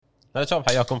هلا شباب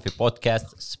حياكم في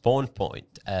بودكاست سبون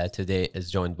بوينت. Today is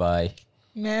joined by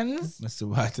Mims.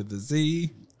 نسوات الزي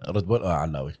رد بول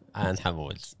علاوي and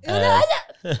حمود.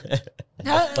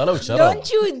 طلعوا شراب. Don't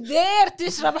you dare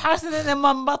تشرب حاسة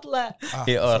لما مبطلة.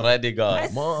 He already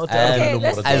got. ما Okay, تعرف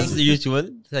let's As take- usual,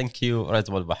 thank you Red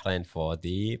Bull Bahrain for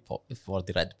the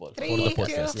Red Bull for the 3,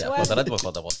 podcast. 2, Yeah, for the Red Bull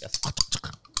for the podcast.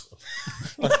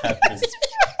 What happened?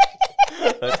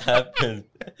 What happened?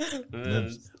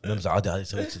 نمز عادي هذه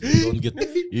سويت قلت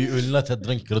يقول لا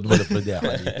تدرنك رد بول فريدي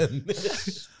حاليا.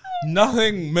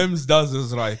 nothing Mims does is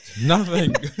right.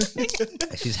 Nothing.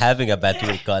 She's having a bad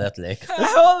week. قالت لك.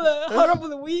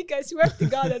 Horrible week. I swear to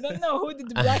God, I don't know who did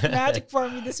the black magic for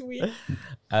me this week.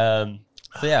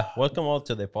 So yeah, welcome all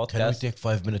to the Can we podcast. take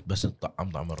 5 minutes بس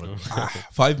نطعم طعم الرد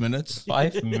 5 minutes.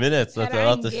 5 minutes. That's a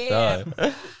lot of time.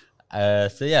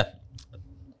 So yeah.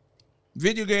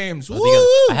 Video games.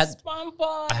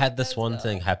 I had this one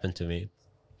thing happen to me.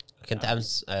 كنت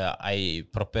أمس I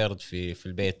prepared في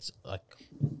البيت like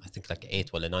I think like 8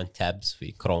 or 9 tabs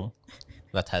في Chrome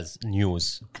that has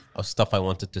news or stuff I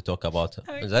wanted to talk about.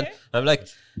 Then I'm like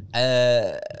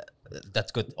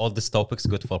that's good. All these topics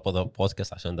good for the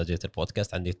podcast عشان ده جيت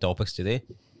البودكاست عندي topics today.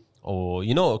 Oh,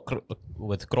 you know,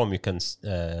 with Chrome you can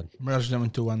Merge them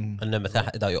into one. إنه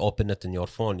مثلا إذا you open it in your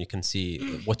phone you can see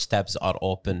which tabs are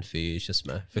open في شو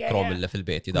اسمه في Yeah, Chrome yeah. اللي في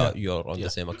البيت إذا you're on the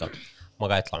same account ما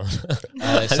قاعد يطلعون.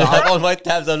 ساعات all my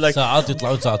tabs I'm like ساعات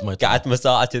يطلعون ساعات ما يطلعون. قعدت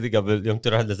مساعة كذي قبل يوم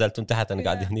تروح نزلت من تحت أنا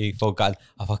قاعد هني فوق قاعد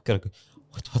أفكر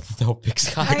what the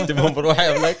topics قاعد أكتبهم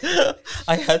بروحي. I'm like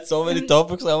I had so many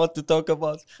topics I want to talk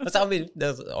about. But I mean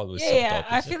there's always some Yeah,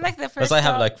 topics. I feel like the first. But I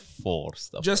have like 4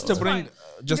 stuff. Just to bring,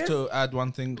 fine. just to This- add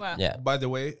one thing. Wow. Yeah. By the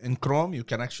way, in Chrome you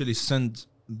can actually send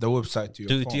the website to your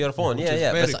phone. To your phone, which yeah, is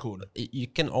yeah. very but cool. You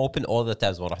can open all the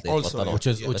tabs مرة واحدة. Also,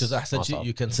 يتبطلون. which is أحسن شيء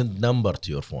you can send number to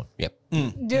your phone. Yep.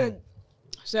 Dude.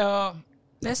 So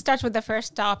let's start with the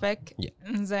first topic. Yeah.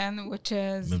 And then, which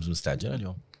is ممز مستعجل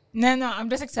اليوم. no, I'm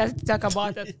just excited to talk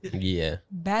about it. Yeah.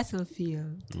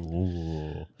 Battlefield.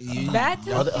 Ooh. هذا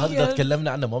Battlefield.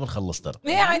 تكلمنا عنه ما بنخلص ترى.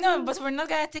 Yeah, I know, but we're not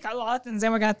gonna take a lot, and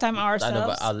then we're gonna time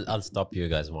ourselves. I'll stop you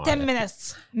guys more. 10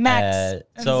 minutes max.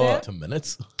 And so- then- 10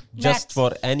 minutes. Just Max. for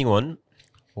anyone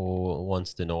who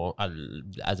wants to know,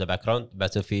 as a background,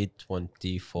 Battlefield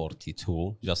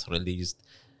 2042 just released.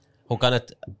 Who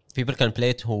كانت people can play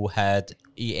it who had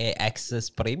EA Access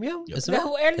Premium. اسمه؟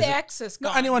 no, early Is it- access. No,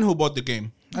 gone. anyone who bought the game.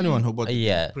 Anyone who bought the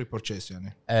Yeah. game, pre-purchase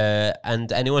يعني.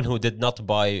 And anyone who did not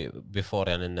buy before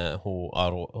and who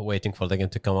are waiting for the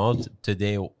game to come out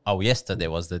today or yesterday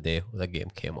was the day the game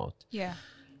came out. Yeah.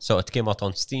 So it came out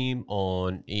on Steam, on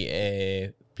EA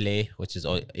Play, which is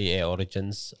EA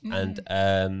Origins, and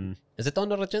is it on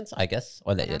Origins? I guess,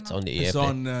 or it's on the EA It's Play.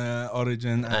 on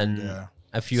Origin and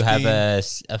If you have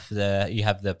Steam. you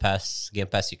have the Game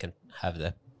Pass, you can have the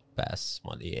pass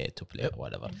on EA to play or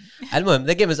whatever. المهم,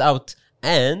 the game is out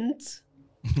and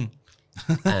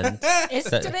It's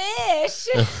trash.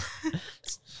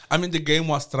 I mean the game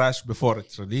was trash before it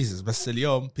releases بس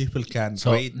اليوم people can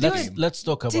So rate the game. let's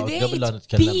talk about Today قبل لا it's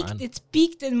نتكلم peaked. عن It's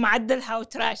peaked in معدل how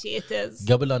trashy it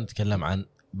is. قبل لا نتكلم عن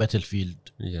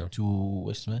Battlefield yeah.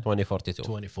 2 اسمه 2042.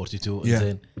 2042 Yeah.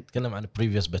 انزين نتكلم عن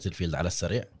previous Battlefield على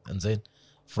السريع انزين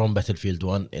from Battlefield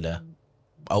 1 الى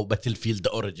او Battlefield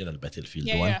the original Battlefield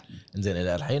Yeah, 1 انزين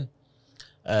الى الحين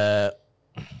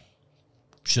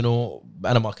شنو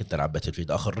انا ما كنت العب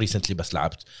Battlefield اخر ريسنتلي بس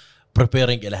لعبت preparing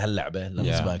الى هاللعبه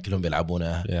لما Yeah. زمان كلهم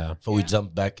بيلعبونها Yeah. فوي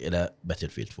جامب باك الى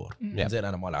Battlefield 4 Yeah. زين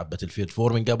انا ما لعب Battlefield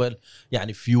 4 من قبل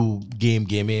يعني فيو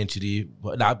جيمين كذي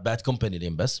لعب باد كومباني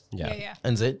لين بس Yeah. Yeah.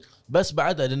 انزين بس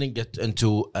بعدها didn't get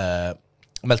into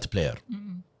ملتي بلاير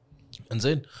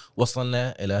انزين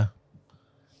وصلنا الى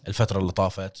الفتره اللي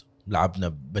طافت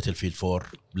لعبنا Battlefield 4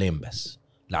 لين بس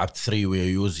لعبت 3 ويا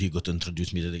يوز هي جوت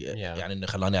انتروديوس مي يعني انه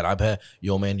خلاني العبها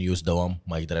يومين يوز دوام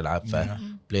ما يقدر يلعب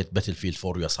فبليت Battlefield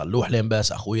 4 ويا صلوح لين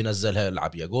بس اخوي نزلها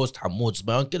لعب يا جوست حمود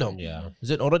سبان كلهم Yeah.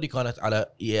 زين اوريدي كانت على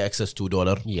EA Access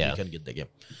 $2 Yeah. كان قد جيم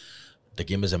The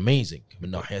game is amazing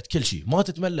من ناحيه كل شيء ما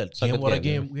تتملل It's a جيم good ورا game,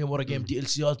 جيم جيم ورا جيم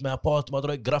DLC مابات ما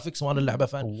ادري جرافيكس مال اللعبه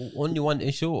فان only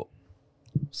one issue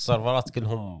السيرفرات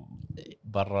كلهم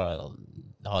برا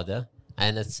هذا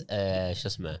and it's شو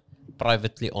اسمه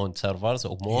privately owned servers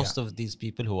or most of these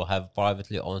people who have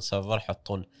privately owned server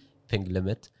يحطون ping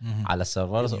limit على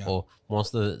servers or most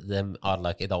of them are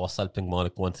like إذا وصل ping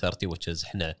مالك 130 which is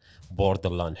إحنا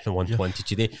borderline إحنا 120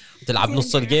 كذي تلعب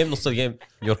نص الجيم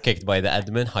you're kicked by the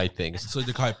admin high pings.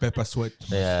 صدق هاي بيبر سويت.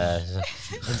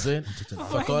 انزين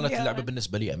فكانت اللعبه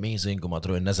بالنسبه لي اميزنج وما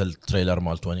ادري نزل تريلر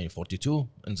مال 2042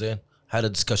 انزين had a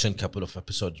discussion couple of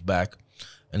episodes back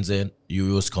انزين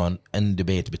you use كان ان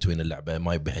debate between اللعبة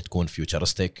ما يبي تكون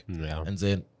futuristic Yeah.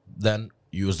 انزين then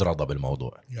used رضا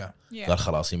بالموضوع Yeah. Yeah. قال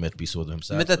خلاص he made peace with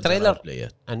himself With the trailer- play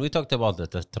it. And we talked about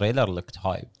that. The trailer looked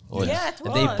hype. Yeah,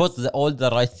 it They was. put all the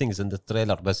right things in the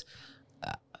trailer, but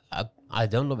I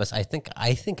don't know. But I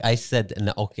think I said,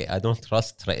 no, okay, I don't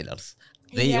trust trailers.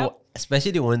 They Yep.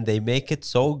 especially when they make it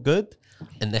so good,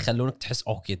 and they يخلونك تحس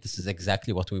okay, this is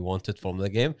exactly what we wanted from the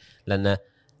game. لأن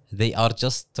they are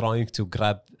just trying to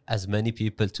grab as many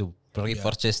people to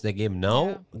pre-purchase the game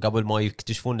now. قبل ما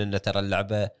يكتشفون إن ترى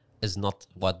اللعبة is not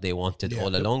what they wanted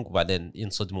all along. وبعدين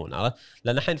ينصدمون عرفت؟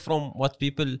 لأن الحين from what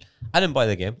people I didn't buy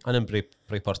the game. I didn't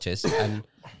pre-purchase and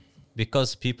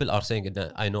because people are saying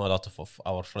that I know a lot of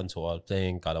our friends who are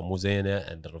playing قالوا مو زينة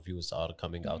and the reviews are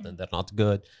coming out and they're not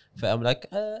good. I'm like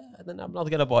then I'm not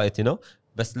gonna buy it, you know.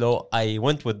 بس لو I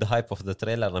went with the hype of the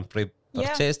trailer and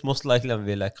pre-purchased most likely I'll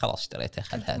be like خلاص اشتريتها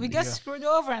خلها. We got screwed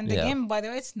over, and the Yeah. game, by the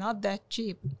way, it's not that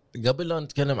cheap. قبل لا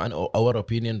نتكلم عن our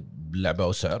opinion باللعبة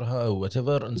وسعرها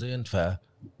whatever انزين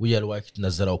فويا الوقت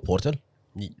نزلوا بورتل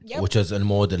Yep. which is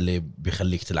المود اللي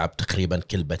بيخليك تلعب تقريبا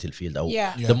كل باتل فيلد او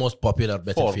Yeah. the most popular Four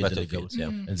باتل فيلد Battlefields,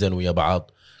 yeah. انزين ويا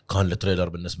بعض كان التريلر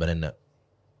بالنسبه لنا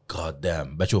god damn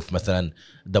بشوف مثلا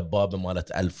دبابه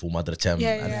مالت 1000 وما ادري كم Yeah,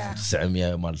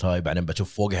 1900 مالت هاي بعدين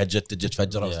بشوف فوقها جت تجي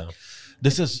تفجر Yeah.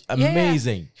 this is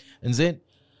amazing انزين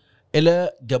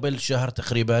الى قبل شهر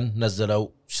تقريبا نزلوا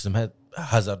شو اسمها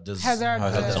هازارد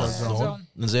Zone.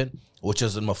 انزين which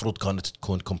is المفروض كانت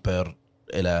تكون compare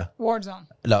الى Warzone.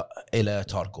 لا الى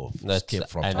تاركوف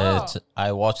That's, from and Oh.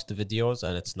 I watched the videos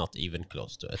and it's not even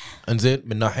close to it. انزين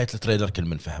من ناحيه التريلر كل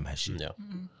من فهم هالشيء Yeah.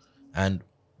 and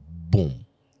boom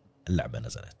اللعبه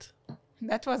نزلت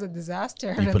That was a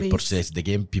disaster. people release. purchase the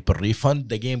game people refund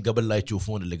the game قبل لا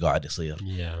يشوفون اللي قاعد يصير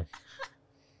Yeah.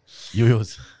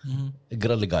 يوز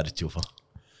اقرا اللي قاعد تشوفه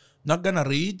Not gonna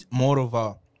read more of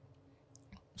a.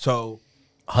 So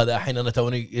هذا الحين انا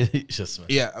توني شو اسمه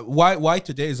yeah, why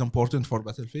today is important for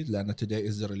Battlefield? لأن today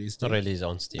is the release date. Release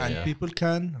on Steam. And Yeah. people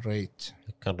can rate.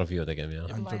 Can review the game. Yeah.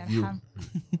 And الله review. يرحم.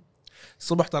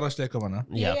 الصبح طرشت لكم أنا.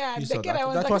 Yeah, You saw ذكر I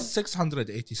was that like, was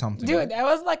 680 something. dude, I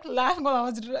was like laughing while I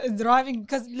was driving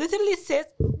because literally says,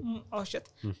 oh shit,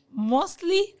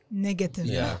 mostly negative.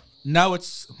 Yeah. Now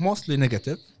it's mostly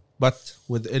negative, but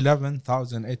with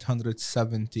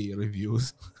 11,870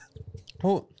 reviews.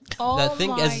 Who? Oh The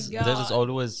thing my is, there is God.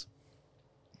 always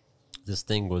this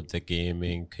thing with the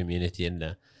gaming community, and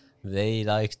they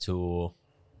like to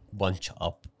bunch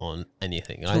up on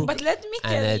anything, right? But let me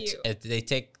tell And you, they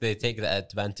take the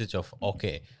advantage of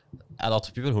okay, a lot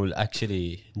of people who will actually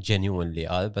genuinely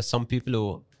are, but some people who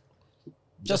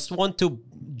just want to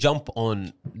jump on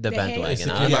the The bandwagon. hate.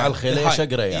 Basically مع الخيل the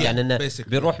شقره يعني يعني إنه basically.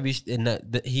 بيروح إنه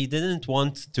he didn't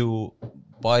want to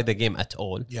buy the game at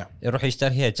all. Yeah. يروح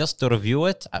يشتريها just to review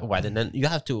it وبعدين you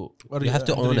have to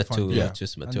own it to Yeah. شو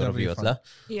اسمه And to the review it refund. له.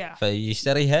 yeah,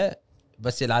 فيشتريها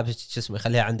بس يلعب شو اسمه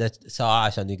يخليها عنده ساعة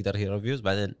عشان يقدر هي reviews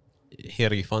بعدين he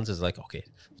refunds is like okay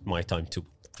my time to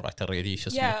write a really شو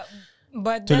اسمه yeah.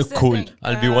 But to that's look the cool. thing.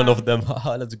 I'll be one of them.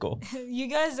 Haha, let's go. You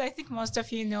guys, I think most of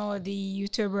you know the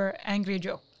YouTuber Angry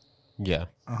Joe. Yeah.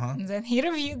 Uh-huh. And then he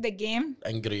reviewed the game,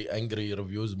 angry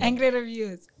reviews angry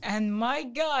reviews, and my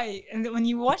guy. And when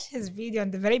you watch his video in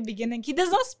the very beginning, he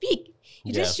does not speak. He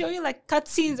just Yeah. show you like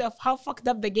cutscenes of how fucked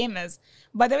up the game is.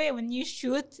 By the way, when you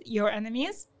shoot your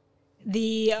enemies, the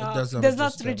It does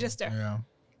not register. Yeah.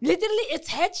 Literally, it's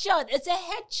headshot. It's a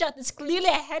headshot. It's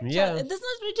clearly a headshot. Yeah. It does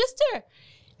not register.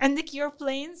 And like your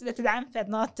planes that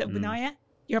not بناية,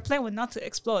 your plane would not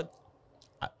explode.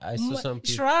 I saw some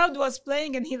people. Shroud was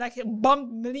playing and he like bombed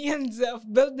millions of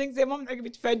buildings. زي ما عقب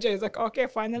يتفجر. He's like, okay,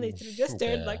 finally it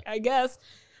registered. Yeah. Like I guess.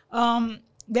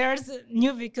 There's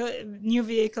new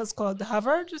vehicles called the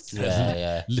hover. Just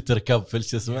Yeah. اللي تركب في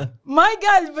شو اسمه my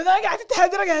God, البناية قاعدة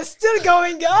تتحرك and it's still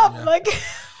going up. Like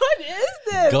what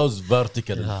is this? goes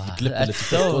vertical الكليب اللي It's تركب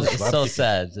so goes so vertical.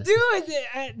 sad.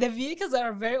 Dude, the vehicles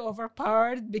are very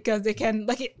overpowered because they can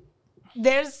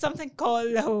there's something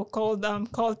called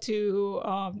to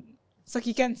it's like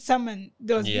you can summon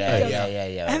those vehicles.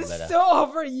 Yeah. And so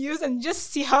overused and just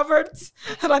see hovereds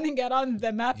running around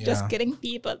the map just Yeah. killing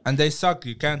people. And they suck.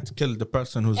 You can't kill the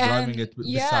person who's And driving it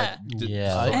beside.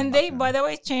 Yeah. And they, by the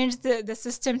way, changed the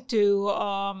system to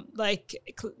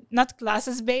not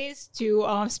classes based to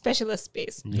specialist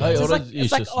based. هاي So already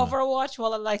it's like شو اسمه. Overwatch,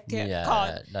 well, like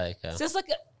COD. Like So it's like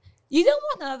you don't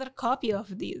want another copy of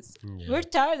these. We're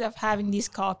tired of having these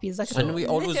copies. Like and we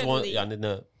always want literally. يعني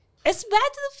إنه It's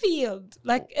Battlefield.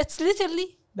 Like it's literally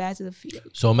Battlefield.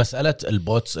 سو مساله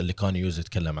البوتس اللي كان يوز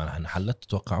يتكلم عنها انحلت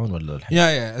تتوقعون ولا الحين؟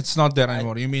 yeah it's not there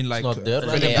anymore you mean like not there.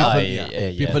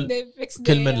 Philip people They fixed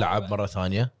كل من the- لعب مره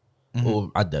ثانيه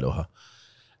وعدلوها.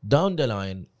 داون ذا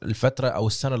لاين الفتره او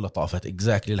السنه اللي طافت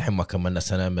اكزاكتلي الحين ما كملنا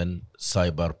سنه من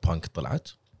سايبر بانك طلعت.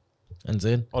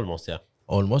 انزين almost yeah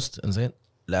اولموست. انزين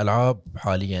الالعاب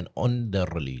حاليا اون ذا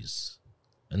ريليز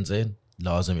انزين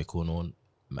لازم يكونون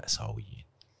مأساويين.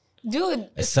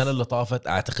 Dude, السنه اللي طافت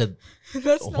اعتقد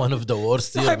that's not- one of the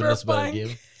worst year بالنسبه Cyberpunk.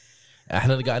 للجيم.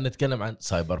 احنا قاعد نتكلم عن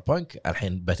سايبر بانك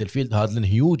الحين باتل فيلد هذا لهم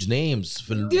هيوج نيمز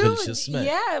في Dude, شو اسمه.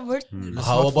 yeah, we're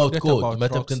هاو not اباوت forget كود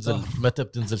about متى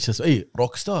بتنزل شو اسمه اي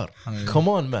روك ستار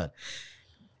كمان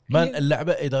مان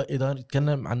اللعبه اذا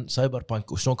نتكلم عن سايبر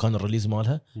بانك وشلون كان الريليز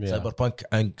مالها. Yeah. سايبر بانك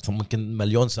ممكن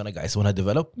مليون سنه قاعد يسوونها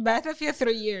ديفلوب. Battlefield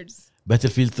 3 years. باتل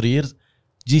فيلد 3 years.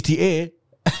 جي تي اي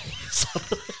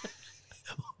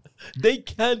they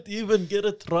can't even get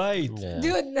it right. yeah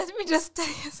Dude, let me just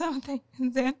tell you something.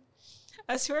 And then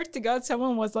I swear to God,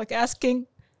 someone was like asking,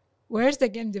 "Where's the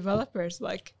game developers?"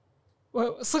 Like,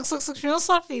 well, شنو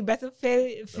صار في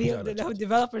Battlefield اللي هو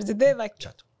developers? Did they like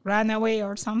ran away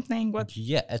or something? What?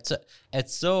 yeah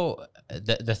it's so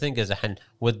the thing is الحين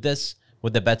with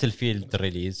the Battlefield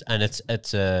release and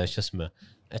it's شو اسمه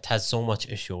it has so much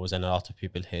issues and a lot of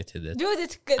people hated it. Dude,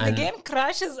 the And- game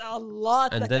crashes a lot.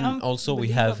 And like, then also we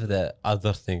have unbelievable. the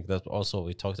other thing that also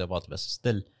we talked about, but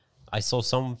still I saw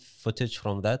some footage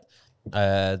from that.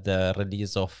 The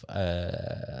release of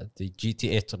the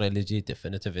GTA Trilogy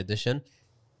Definitive Edition.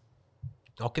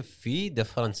 Okay, في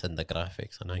difference in the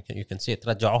graphics and you can see it.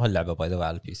 رجعوها اللعبة by the way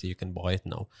على PC. You can buy it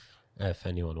now. If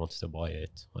anyone wants to buy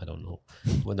it, I don't know.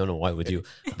 I don't know why would you.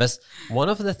 But one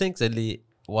of the things that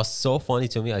was so funny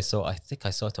to me, I think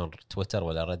I saw it on Twitter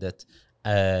or Reddit,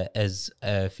 is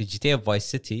في GTA Vice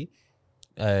City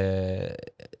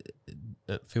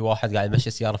في واحد قاعد يمشي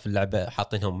سيارة في اللعبة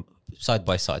حاطينهم side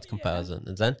by side comparison.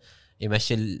 زين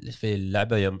يمشي في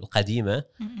اللعبة يوم القديمة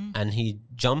and he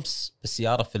jumps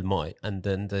بالسيارة في الماء and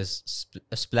then there's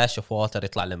a splash of water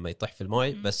يطلع لما يطيح في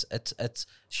الماء بس it's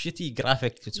shitty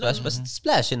graphic splash بس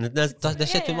splash إن الناس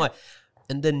دشت في الماء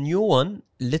and the new one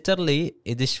literally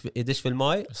يدش في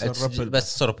الماء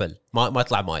بس سربل ما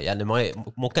يطلع ماء يعني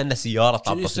مو كأنه سيارة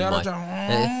طابة في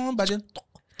الماء بعدين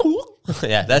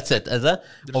yeah that's it إذا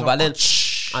وبعدين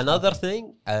another thing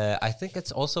I think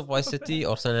it's also Vice City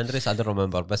or San Andreas I don't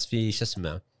remember بس في شو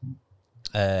اسمه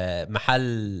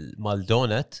محل مال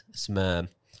دونت اسمه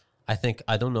I think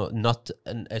I don't know not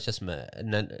شو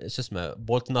اسمه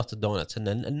بولت نوت دونتس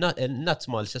النت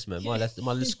مال شو اسمه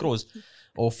مال السكروز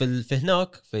وفي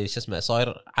هناك في شو اسمه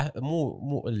صاير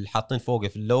مو اللي حاطين فوقه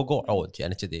في اللوجو عود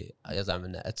يعني كذي يزعم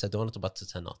انه اتس دونت بس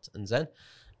اتس نوت انزين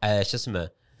شو اسمه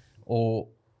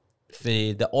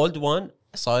وفي the old one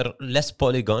صاير less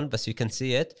polygon بس you can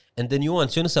see it and the new one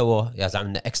شنو سووه يزعم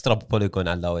انه extra polygon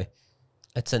على اللاوي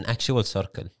it's an actual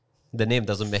circle the name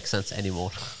doesn't make sense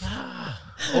anymore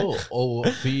او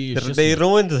في they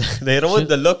ruined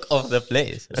the look of the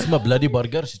place اسمه بلادي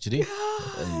برجر شو كذي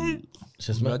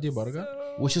شو اسمه بلادي برجر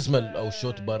وش اسمه او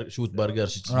شوت برجر شو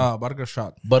كذي برجر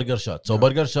شات برجر شات سو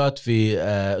برجر شات في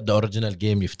ذا اوريجينال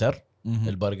جيم يفتر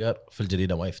البرجر في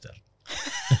الجديده ما يفتر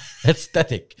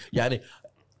ستاتيك يعني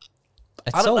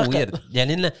it's so weird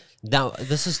يعني إنه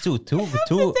this is two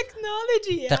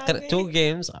technology يعني. two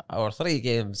games or three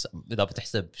games إذا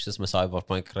بتحسب شو اسمه سايبر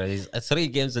بانك ريليز three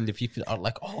games اللي people are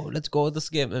like oh let's go this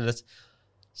game and it's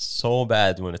so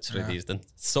bad when it's released and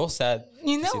it's so sad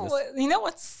You know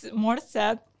what's more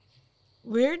sad?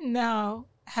 We now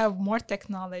have more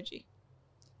technology.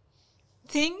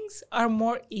 Things are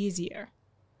more easier.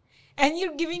 And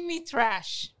you're giving me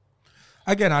trash.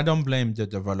 again I don't blame the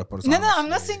developers No, I'm not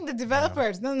honestly. saying the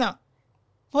developers. No.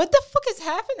 What the fuck is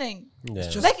happening?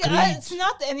 yeah. just Like, greed. it's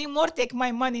not anymore take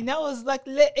my money. Now it's like,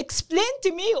 explain to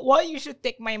me why you should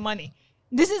take my money.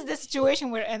 This is the situation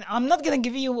we're in. I'm not going to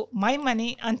give you my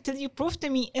money until you prove to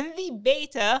me in the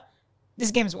beta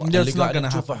this game's working. That's اللي not قاعد gonna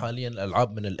نشوفه happen. حاليا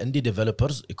الالعاب من الاندي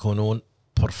ديفلوبرز يكونون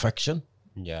بيرفكشن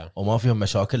yeah وما فيهم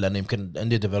مشاكل لان يمكن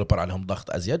الاندي ديفلوبر عليهم ضغط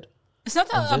ازيد. It's not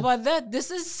about that. This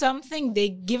is something they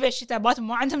give a shit about.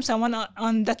 ما عندهم someone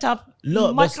on the top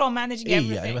micromanaging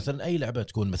everything. يعني مثلا اي لعبه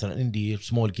تكون مثلا اندي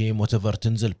سمول جيم وات ايفر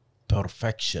تنزل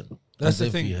بيرفكشن. That's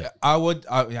the thing. I would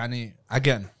يعني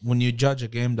again when you judge a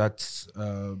game that's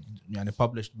يعني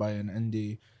published by an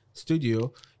indie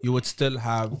studio you would still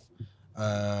have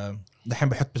دحين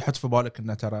بتحط في بالك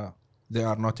إن ترى they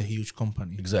are not a huge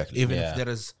company. Exactly. Even if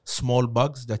there is small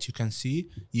bugs that you can see,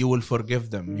 you will forgive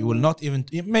them. You will not even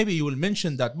maybe you will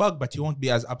mention that bug, but you won't be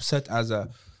as upset as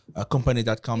a company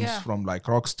that comes from like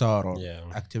Rockstar or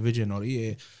Activision or EA.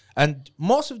 and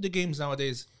most of the games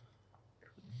nowadays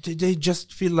they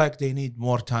just feel like they need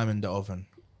more time in the oven.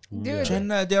 Dude,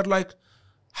 They're like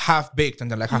half baked and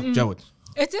they're like جود.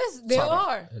 it is. They Sorry.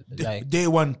 are. Like, Day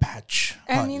one patch.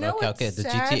 And you know okay, what's the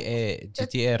sad?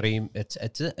 GTA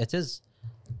it is.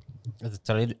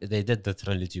 They did the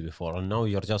trilogy before, and now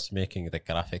you're just making the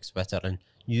graphics better, and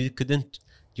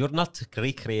you're not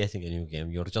recreating a new game.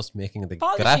 You're just making the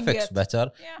Polishing graphics it. better,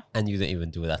 Yeah. and you didn't even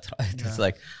do that right. It's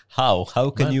like how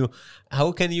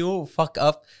can you fuck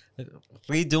up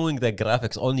redoing the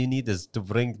graphics? All you need is to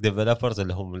bring developers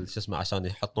اللي هم شو اسمه عشان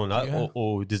يحطون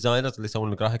او designers اللي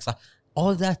يسوون الجرافيكس صح.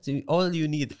 All you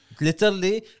need,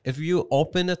 literally, if you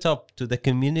open it up to the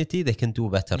community, they can do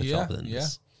better job than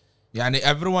this. يعني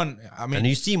everyone, I mean, And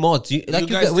you see mods,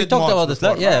 guys we did talked mods about this,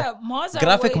 before, like, yeah. mods are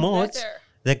Graphic way mods. better.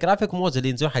 The graphic mods اللي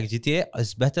ينزلون حق GTA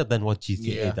is better than what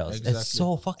GTA Yeah, does. exactly. It's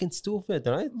so fucking stupid,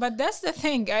 right? But that's the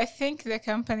thing. I think the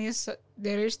companies,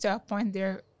 they reach to a point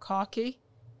they're cocky.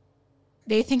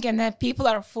 They think and that people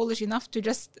are foolish enough to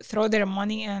just throw their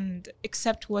money and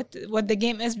accept what the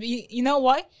game is. You know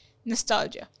why?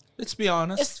 Nostalgia. let's be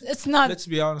honest. It's not. Let's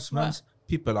be honest, man.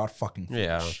 People are fucking foolish.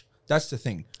 Yeah. That's the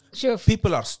thing. Sure.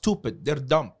 People are stupid. They're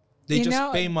dumb. They You just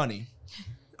know- pay money.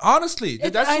 Honestly, I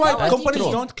that's know why what companies you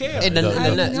mean. don't care.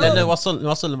 لأن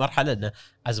وصل لمرحلة إنه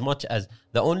as much as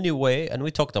the only way, and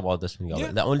we talked about this من قبل,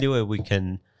 Yeah. the only way we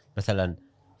can مثلا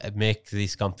make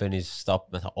these companies stop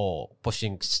مثلا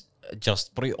pushing just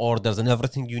pre-orders and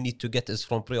everything you need to get is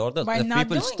from pre-orders. By If not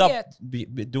people doing stop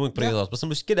it. doing pre-orders, بس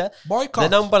المشكلة Boycott. the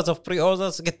numbers of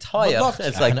pre-orders get higher. بالضبط.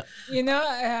 It's like You know,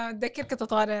 أتذكر كنت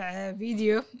طالع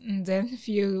فيديو and then a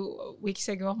few weeks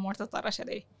ago مرة طرش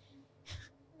عليه.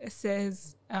 It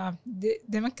says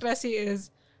democracy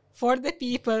is for the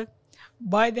people,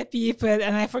 by the people,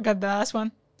 and I forgot the last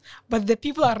one. But the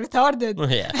people are retarded.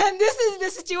 Yeah. And this is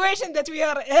the situation that we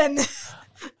are in.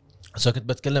 So كنت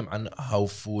بتكلم عن how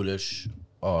foolish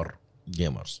are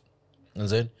gamers.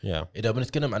 إنزين yeah. إذا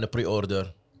بنتكلم عن بري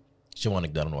اوردر شو ما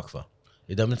نقدر نوقفه.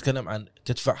 إذا بنتكلم عن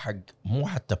تدفع حق مو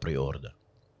حتى بري اوردر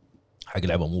حق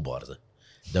لعبة مو بارزة.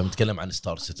 إذا بنتكلم عن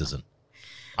ستار سيتيزن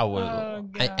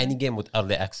God. any game with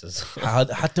early access.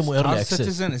 هذا حتى مو Star early access.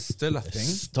 Citizen is still a thing.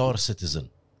 ستار سيتيزن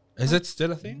Is it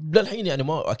still a thing? للحين يعني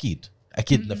ما اكيد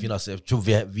إن في ناس تشوف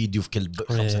فيها فيديو في كل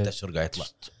 5 اشهر قاعد يطلع.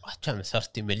 كان $30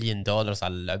 مليون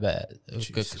على اللعبة.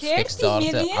 30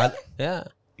 مليون؟ Yeah.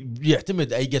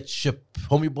 يعتمد اي جت شيب.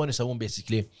 هم يبون يسوون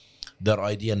بيسكلي دار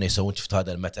ايديا انه يسوون شفت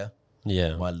هذا المتا Yeah.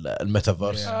 مال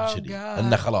الميتافيرس Oh شدي God.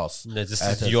 انه خلاص This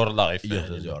is your life.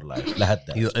 your life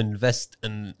لهالدرجة. You invest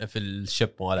in في الشيب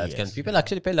مالت. Can Yes. people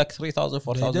actually pay like $3,000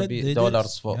 $4,000 They did.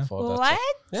 dollars for Yeah. for that?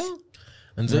 What? Yeah.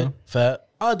 انزين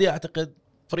فعادي اعتقد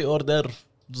بري اوردر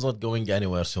is not going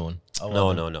anywhere soon.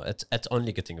 No. It's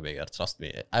only getting bigger. Trust me.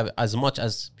 As much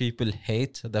as people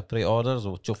hate the pre-orders,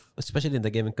 وتشوف especially in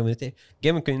the gaming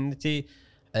community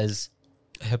is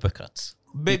hypocrites.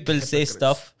 Big People say hypocrites.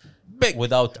 stuff Big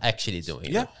without actually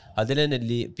doing Yeah. it. هذين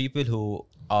اللي people who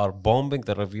are bombing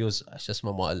the reviews شو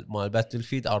اسمه مال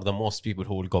Battlefield are the most people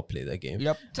who will go play the game.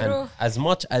 Yep. True. And as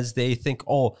much as they think,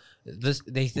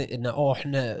 they think,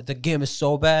 the game is so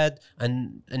bad,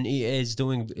 and EA is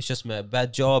doing شو اسمه bad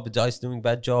job, DICE doing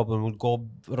bad job, and will go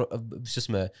شو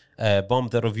اسمه bomb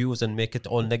the reviews and make it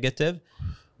all negative.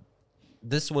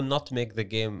 This will not make the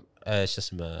game شو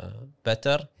اسمه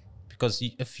better. Because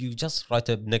if you just write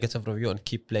a negative review and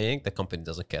keep playing, the company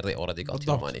doesn't care. They already got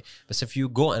your money. But if you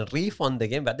go and refund the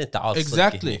game, بعدين تعال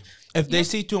Exactly. If they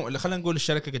see two, خلينا نقول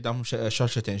الشركة قدامهم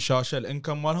شاشتين، شاشة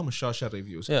الانكم مالهم والشاشة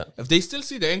الريفيوز. Yeah. If they still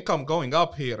see the income going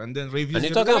up here and then reviews. And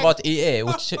you're talking about EA,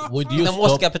 which Would you the most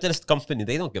stop- capitalist company.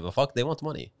 They don't give a fuck. They want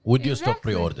money. would you stop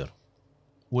Exactly. pre order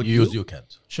Would you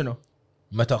can't. شنو؟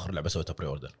 متى اخر لعبه سويتها بري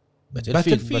اوردر؟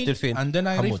 Battlefield. And then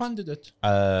I حمود. refunded it.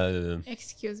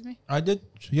 Excuse me. I did.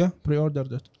 Yeah,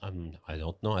 pre-ordered it. I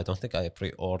don't know. I don't think I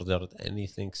pre-ordered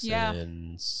anything Yeah.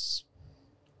 since.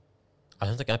 I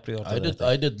don't think I pre-ordered. I did anything.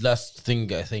 I did last thing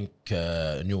I think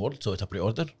New World سويتها بري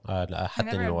اوردر. لا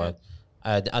حتى never New World.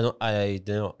 I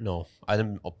don't know. I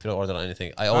didn't pre-order anything.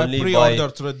 I I only buy.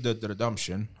 pre-ordered Red Dead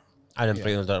Redemption. I didn't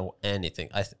pre-order anything.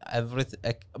 Everything.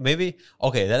 Maybe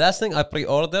okay. The last thing I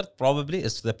pre-ordered probably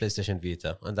is the PlayStation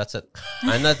Vita, and that's it.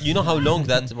 And that, you know how long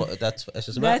that's That that's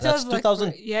was like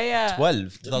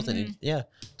 2012.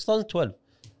 2012.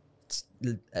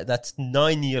 That's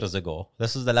 9 years ago.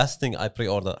 This is the last thing I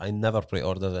pre-ordered. I never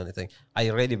pre-ordered anything. I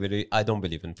don't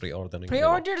believe in pre-ordering.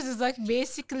 anymore. Pre-orders is like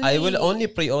basically. I will only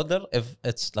pre-order if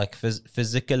it's like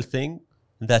physical thing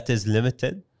that is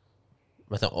limited.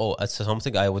 It's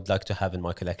something I would like to have in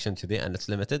my collection today, and it's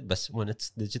limited. But when it's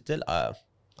digital,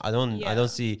 I don't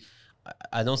see.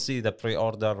 I don't see the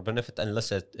pre-order benefit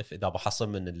unless if إذا بحصل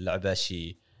من اللعبة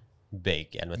شيء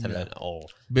big يعني مثلا أو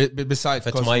besides if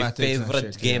it's my cosmetics and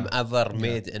favorite shit, game yeah. ever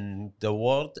made in the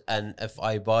world and if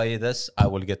I buy this I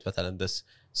will get مثلا this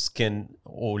skin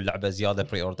واللعبة زيادة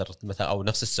pre-order مثلا أو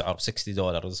نفس السعر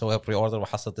 $60 سويها pre-order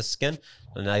وحصلت السكن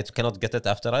and I cannot get it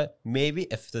after it maybe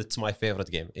if it's my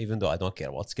favorite game even though I don't care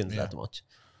about skins that much.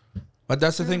 But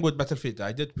that's the thing with Battlefield.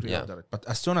 I did pre-order it, but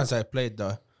as soon as I played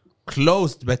the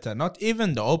closed beta, not even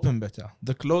the open beta,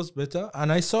 the closed beta, and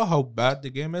I saw how bad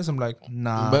the game is, I'm like,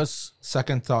 nah. بس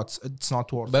Second thoughts, it's not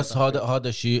worth. بس it.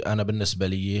 هذا شيء انا بالنسبه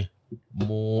لي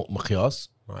مو مقياس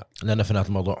لان في نهايه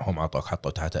الموضوع هم عطوك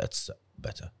حطوا تحتها اتس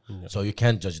بتا so you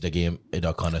can't judge the game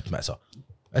اذا كانت مأساة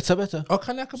اتس بتا. Oh,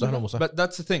 خليني صح ولا مو أكمل. صح؟ But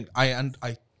that's the thing.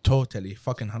 I totally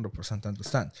fucking 100%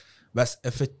 understand. But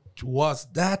if it was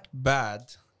that bad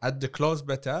at the closed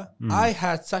beta, I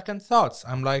had second thoughts.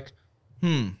 I'm like,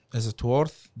 is it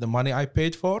worth the money I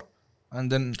paid for? And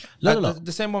then لا.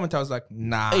 the same moment I was like,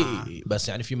 nah. اي بس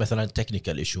يعني في مثلا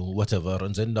تكنيكال ايشو وات ايفر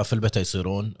انزين في البتا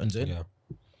يصيرون انزين Yeah.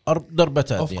 ارض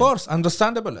بتا Of course,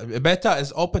 understandable. Beta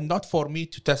is open not for me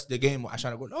to test the game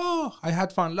وعشان اقول I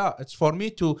had fun. لا, it's for me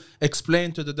to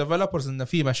explain to the developers ان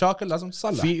في مشاكل لازم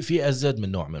تصلح. في ازيد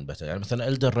من نوع من بتا يعني مثلا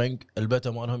الدر رينج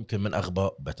البتا مالهم يمكن من اغبى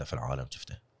بتا في العالم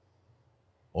شفته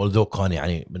although كان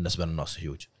يعني بالنسبه للناس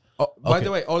هيوج. By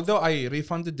the way, although I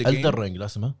refunded the game. الدر رينج لا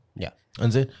اسمها Yeah.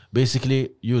 انزين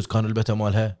بيسكلي يوز كان البتا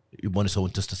مالها يبون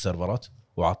يسوون تست السيرفرات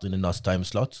وعاطين الناس تايم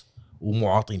سلوت ومو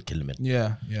عاطين كل من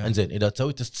Yeah. انزين اذا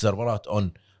تسوي تست سيرفرات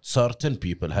اون certain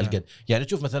people هالقد يعني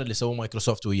تشوف مثلا اللي سووا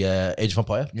مايكروسوفت ويا ايج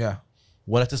فامباير Yeah.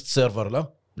 ولا تست سيرفر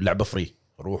لا لعبه فري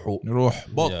روحوا نروح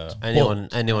بوت. Yeah.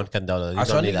 anyone can download. You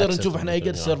عشان don't need نقدر access نشوف to احنا it, ايقد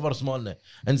yeah. السيرفرز مالنا.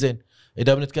 انزين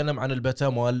اذا بنتكلم عن البتا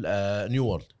مال نيو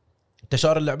وورلد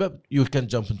انتشار اللعبه يو كان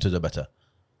جامب انتو ذا بتا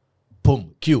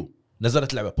بوم كيو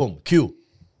نزلت اللعبه بوم كيو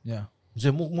Yeah.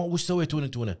 زين مو وش سويتون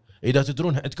انتونه اذا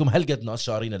تدرون عندكم هالقد ناس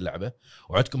شارين اللعبه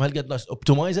وعندكم هالقد ناس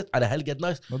اوبتمايزت على هالقد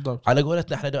ناس بالضبط. على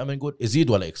قولتنا احنا دائما نقول يزيد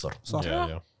ولا يكسر. صح. Yeah,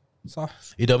 yeah. صح.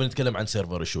 اذا بنتكلم عن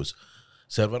سيرفر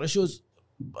ايشوز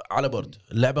على بورد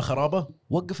اللعبه خرابه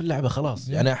وقف اللعبه خلاص.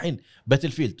 يعني الحين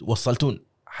باتل فيلد وصلتون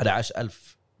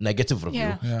 11,000 نيجاتيف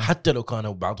ريفيو Yeah. حتى لو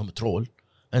كانوا بعضهم ترول.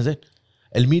 انزين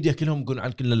الميديا كلهم يقولون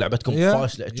عن كل لعبتكم Yeah.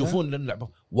 فاشله تشوفون اللعبه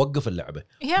وقف اللعبه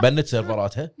Yeah. بنت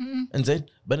سيرفراتها. انزين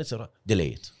بنت سيرفرات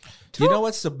ديليت. You know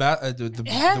what's the bad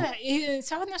هذا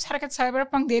سوت نفس حركة سايبر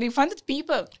بانك they refunded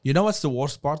people. You know what's the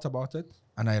worst part about it?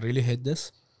 And I really hate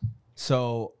this. So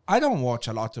I don't watch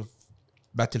a lot of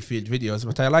Battlefield videos,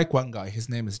 but I like one guy. His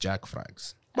name is Jack Frags.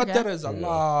 But Okay. there is a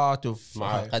lot of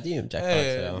مع قديم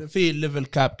جاك في level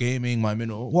cap gaming ما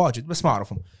منو واجد بس ما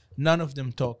أعرفهم. None of them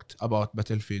talked about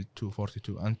Battlefield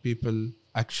 242 and people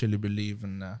actually believe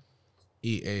in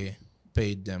EA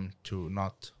paid them to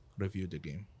not review the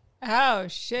game. Oh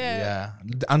shit. Yeah.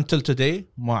 Until today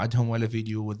ما عندهم ولا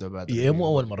فيديو with the Battlefield. اي مو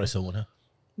اول مره يسوونها.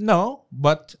 No,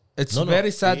 but it's No, no.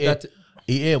 very sad EA that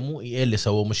اي مو اي اللي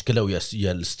سووا مشكله ويا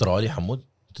الاسترالي حمود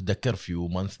تتذكر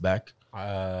few months back.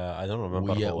 I don't remember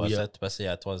ويا- who was ويا- it but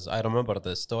yeah it was I remember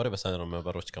the story but I don't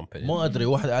remember which company. ما ادري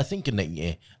واحد اي ثينك انه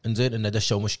اي انزين انه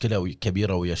دشوا مشكله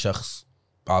كبيره ويا شخص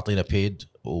اعطينا بيد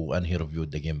وانهي ريفيو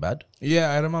ذا جيم باد.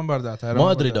 yeah I remember that.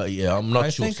 ما ادري ده اي ام نوت I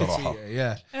شور think it's صراحه.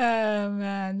 yeah.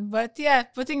 Man, but yeah,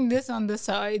 putting this on the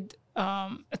side,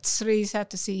 it's really sad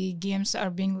to see games are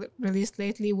being released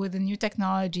lately with the new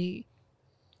technology,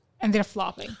 and they're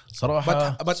flopping.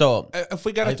 صراحه But So if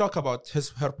we're gonna I- talk about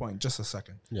her point just a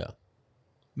second. yeah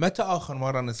متى آخر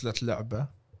مرة نزلت لعبة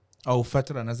أو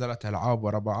فترة نزلت ألعاب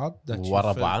ورا بعض that you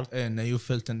ورا felt بعض؟ إنه you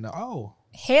felt إنه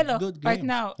Halo Good right games.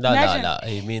 now. لا Imagine. لا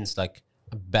he means like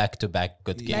back to back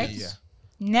good Yeah, games. yeah.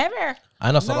 Never.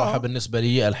 انا صراحه No. بالنسبه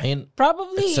لي الحين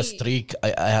Probably. it's a streak.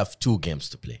 I have 2 games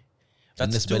to play. That's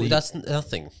بالنسبه too, لي that's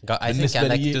nothing. I think بالنسبة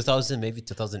like لي- 2000 maybe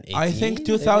 2018. I think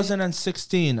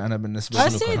 2016 أنا بالنسبة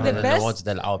I'll لي say كان the هذا. best- واجد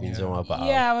العاب ينزلون بعض.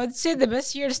 Yeah, I would say the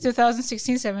best year is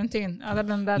 2016, 17. Other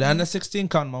than that, لأن 16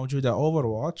 كان موجودة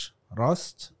Overwatch,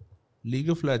 Rust, League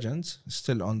of Legends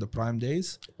still on the prime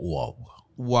days. واو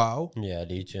Wow. Yeah,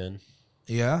 Legion.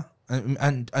 Yeah.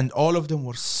 And all of them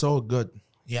were so good.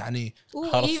 يعني Ooh,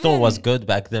 Hearthstone even was good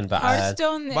back then but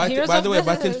Hearthstone. Heroes by of the way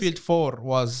Battlefield 4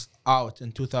 was out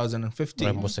in 2015.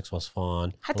 Rainbow Six was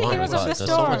fun. حتى Oh my Heroes of God, the there's so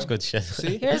Storm. much good shit.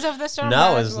 See? Heroes of the Storm. Now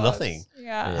that is was- nothing.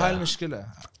 Yeah. هاي المشكلة.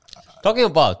 Talking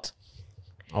about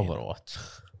Overwatch.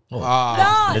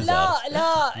 لا Blizzard. لا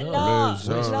لا لا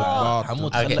Blizzard. لا.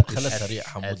 حمود Okay. خلى سريع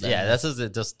حمود. Yeah, this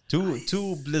is just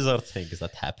two Blizzard things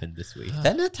that happened this week.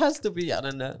 Then it has to be. I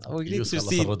don't know. We need يوز to خلص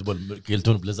see. الريد بول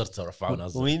قلتون بليزرد رفعوا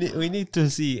نازل. We need to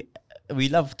see we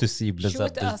love to see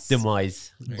Blizzard us. demise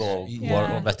go Yeah. more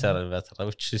Yeah. better and better,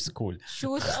 which is cool.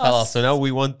 Shoot خلاص, us. so now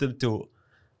we want them to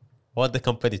want the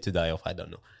company to die off. I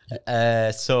don't know.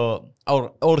 So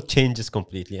our changes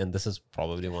completely, and this is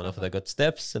probably one of the good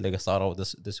steps اللي صاروا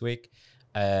this week.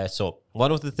 So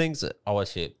one of the things, أول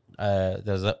شيء,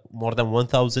 there's more than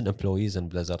 1,000 employees in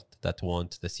Blizzard that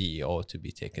want the CEO to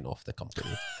be taken off the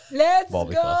company. Let's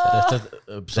Bobby go.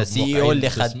 The CEO اللي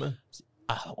خد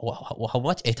how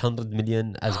much 800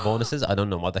 million as bonuses. I don't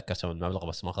know, ما ذكرت كم المبلغ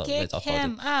بس ما Kick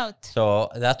him out. So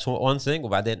that's one thing.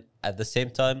 وبعدين at the same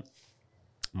time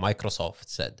Microsoft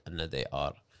said that they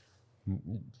are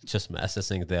just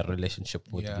assessing their relationship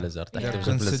with Yeah. Blizzard. Yeah.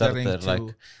 Activision Blizzard,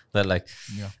 they're like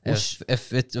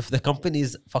Yeah. if the company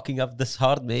is fucking up this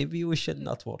hard, maybe we should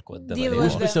not work with them Deal anymore.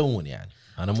 وش with بيسوون يعني؟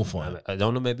 انا مو فاهم. I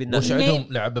don't know, maybe وش not. عندهم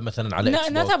لعبه مثلا على No, اكس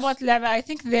not بوكس؟ about لعبة. I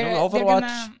think they're Overwatch.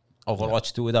 gonna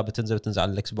Overwatch 2 اذا بتنزل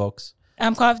على الاكس بوكس.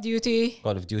 Call of Duty.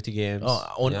 Call of Duty games.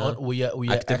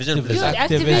 ويا Activision Dude, Blizzard.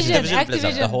 Activision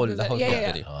Blizzard, the whole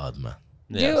Yeah. company. هذا ما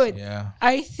Yes. Dude,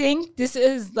 Yeah. I think this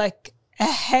is like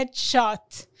a headshot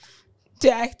to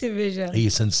Activision. هي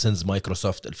سنس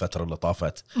مايكروسوفت الفتره اللي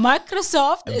طافت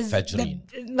Microsoft is مفجرين.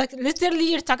 like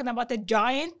literally you're talking about a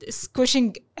giant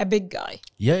squishing a big guy.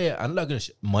 يا انا لا اقول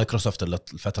مايكروسوفت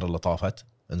الفتره اللي طافت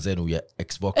انزين ويا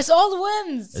اكس بوكس It's all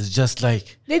wins. It's just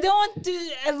like They don't want to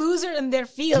a loser in their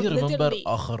field. do you remember Literally.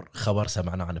 اخر خبر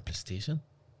سمعنا عن بلاي ستيشن؟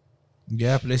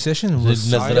 Yeah, PlayStation was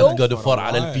نزلت silent جود for اوف 4 a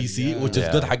على while, البي سي yeah. which is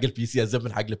Yeah. good حق البي سي ازين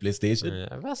من حق البلاي ستيشن.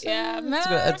 Yeah, بس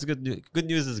Yeah, it's good news. Good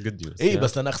news is good news. اي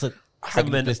بس انا اقصد حق حق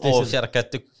من البلاي ستيشن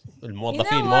شركات الموظفين You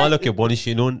know what? مالك يبون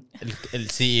يشيلون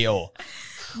السي او.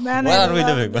 Man, What I are we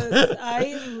love doing? this. I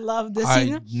love this. I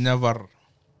You know? never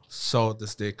saw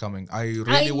this day coming. I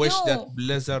really wish know. that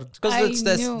Blizzard Because I it's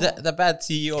knew. the bad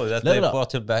CEO that لا they لا.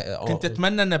 brought him back. كنت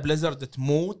اتمنى ان بليزرد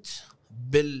تموت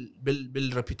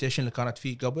بالريبيوتيشن اللي كانت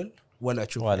فيه قبل ولا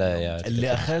اشوف ولا يا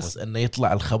اللي اخس انه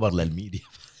يطلع الخبر للميديا.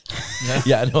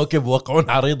 يعني اوكي بوقعون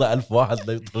عريضه 1000 واحد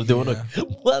يطردونك.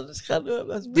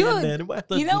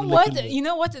 You know what? You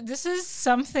know what? This is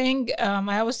something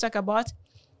I always talk about.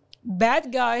 Bad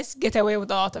guys get away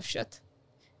with a lot of shit.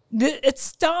 It's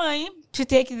time to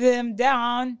take them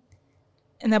down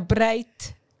in a bright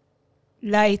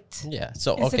light. Yeah, so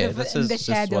Instead okay, of this in is the this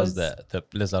shadows. was the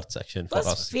Blizzard section for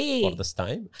Let's us see. for this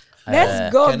time. Let's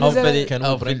go, Hopefully,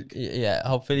 Blizzard.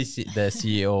 hopefully the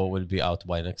CEO will be out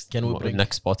by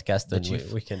next podcast and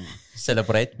we can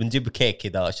celebrate. بنجيب كيك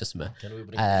كذا شو اسمه.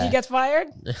 You get fired?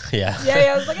 Yeah,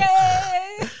 Yeah, I was like,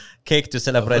 hey! cake to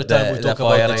celebrate Every time we the talk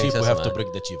about the firing. chief, شو we have to اسمه. bring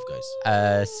the chief, guys.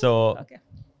 So Okay.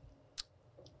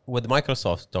 with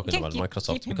Microsoft, talking Keep- about keep-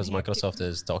 Microsoft, keep him because here, Microsoft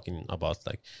is talking about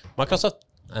like Microsoft,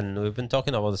 and we've been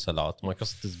talking about this a lot.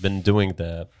 Microsoft has been doing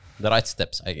the right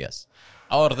steps, I guess,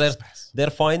 or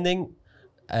they're finding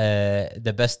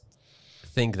the best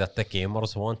thing that the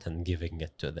gamers want and giving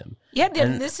it to them. Yeah,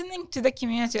 they're And- listening to the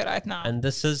community right now. And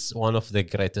this is one of the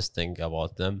greatest thing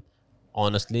about them,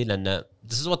 honestly. And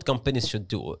this is what companies should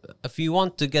do. If you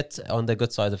want to get on the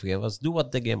good side of gamers, do what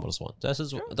the gamers want.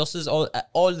 This is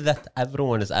all that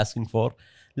everyone is asking for.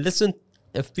 Listen,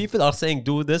 if people are saying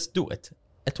do this, do it.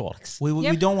 It works. We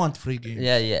Yep. don't want free games.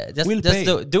 Yeah. Just, We'll just pay.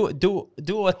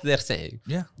 do what they're saying.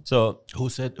 Yeah. So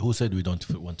Who said we don't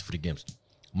want free games?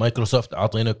 Microsoft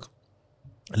عاطينك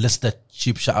لستة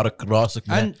تشيب شعرك راسك.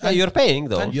 And you're paying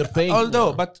though. You're paying.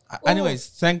 although, but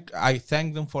anyways, I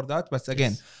thank them for that. But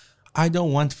again, I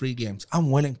don't want free games. I'm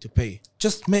willing to pay.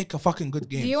 Just make a fucking good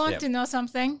Do game. you want Yeah. to know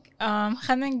something?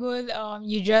 خلينا نقول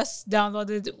you just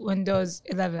downloaded Windows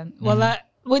 11. والله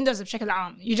Windows بشكل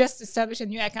عام. You just establish a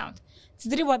new account.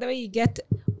 تدري by the way you get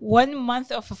 1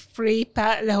 month of a free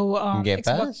اللي هو Game Xbox.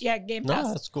 Pass? Yeah, Game No, Pass.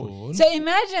 that's cool. So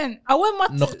imagine أول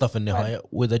ما نقطة في النهاية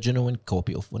with a genuine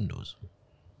copy of Windows.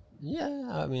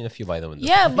 Yeah, I mean, if you buy them in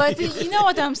Yeah, but you know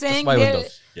what I'm saying? buy They're,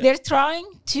 Windows. Yeah. they're trying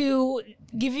to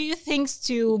give you things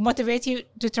to motivate you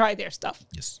to try their stuff.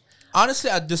 Yes. Honestly,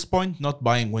 at this point, not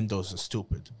buying Windows is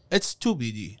stupid. It's too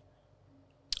BD.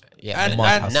 yeah, And-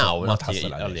 but and- now ما not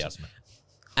تحصل عليه earlier. شو اسمه.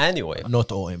 Anyway,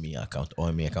 Not OME account.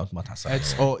 OME account ما تحصل عليه.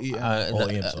 It's OEM.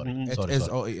 OEM sorry. It Sorry, is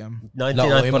sorry. OEM.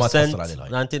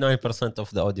 99% of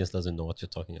the audience doesn't know what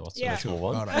you're talking about. So Yeah. let's move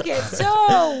on. All right. Okay, so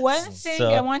one thing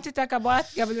So- I want to talk about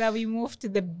قبل that we move to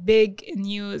the big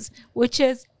news, which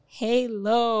is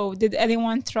Halo. Did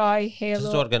anyone try This is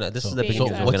what Halo? this is the So big So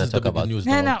news we're what gonna is the talk big about. news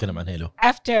No, لما no. نتكلم عن هيلو؟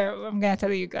 After I'm gonna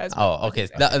tell you guys. Oh, okay.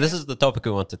 This is the topic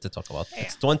we wanted to talk about.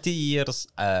 It's 20 years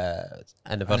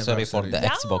anniversary for the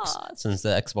Yes. Xbox since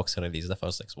the Xbox release, the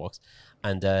first Xbox,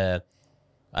 and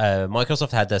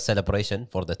Microsoft had a celebration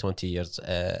for the 20 years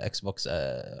Xbox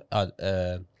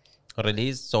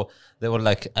released. So they were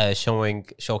like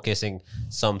showcasing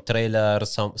some trailers,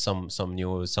 some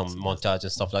news, some montage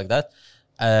and stuff like that.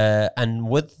 And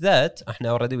with that, احنا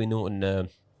already we knew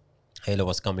Halo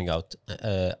was coming out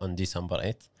on December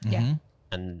 8th. Yeah.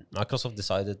 And Microsoft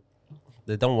decided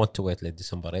they don't want to wait like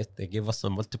December 8th. They gave us the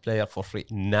multiplayer for free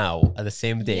now at the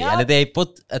same day. Yep. And they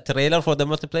put a trailer for the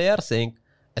multiplayer saying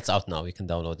it's out now. You can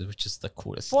download it, which is the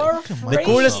coolest For thing. free. The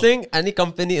coolest thing any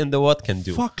company in the world can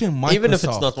do. Fucking Microsoft. Even if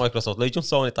it's not Microsoft. لو يجون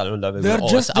سوني يطلعون لعبة They're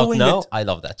it's just out doing now. it. I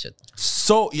love that shit.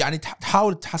 So يعني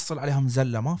تحاول تحصل عليها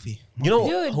مزلة ما في. You know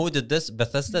Dude. who did this?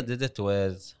 Bethesda did it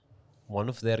with one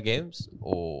of their games.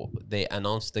 Or they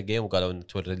announced the game وقالوا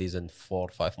it will release in 4 or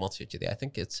 5 months. I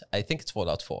think it's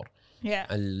Fallout 4. Yeah.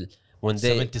 When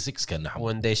they 76 كان نحن.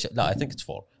 when they no, I think it's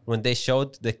 4. When they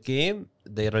showed the game,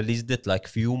 they released it like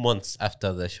few months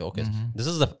after the showcase. This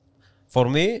is for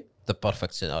me the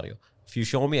perfect scenario. If you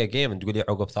show me a game and تقول لي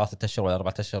عقب 3 أشهر ولا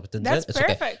 4 أشهر بتنزل, That's it's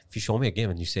okay. perfect. If you show me a game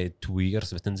and you say 2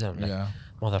 years بتنزل, I'm like, Yeah.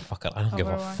 motherfucker, I don't give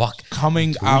a Overwatch. fuck.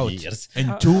 Coming 2 out years. in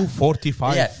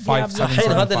 245 Yeah. 5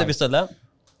 الحين هذا اللي بيصير له.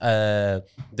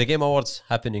 The Game Awards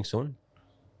happening soon.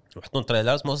 ويحطون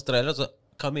trailers. Most trailers are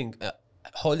coming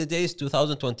holidays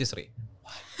 2023.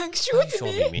 Shoot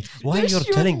Showing me. me. Why They're you're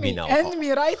shooting telling me now? End me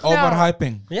right now.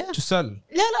 overhyping Yeah. to sell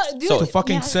لا لا dude. So, to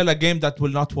fucking yeah. sell a game that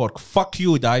will not work. Fuck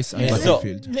you DICE and So,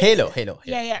 Battlefield. Halo.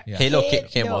 Yeah. Halo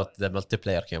came out. The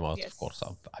multiplayer came out. Yes.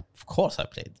 Of course, I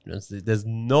played. There's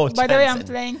no chance. By the way, I'm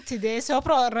playing today.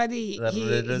 Sopra already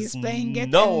he's playing it.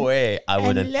 No and- way I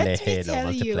wouldn't let play me Halo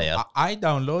tell you- multiplayer. I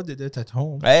downloaded it at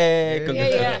home. Hey,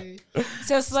 Yeah.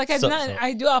 So it's like So-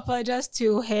 I do apologize to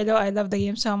Halo. I love the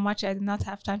game so much. I did not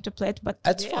have time to play it, but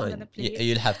That's today I'm fine. gonna play it.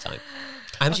 You'll have time.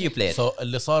 أهم شيء you play it. So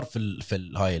اللي صار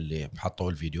في هاي اللي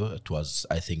حطوا الفيديو it was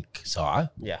I think ساعة.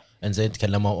 Yeah. انزين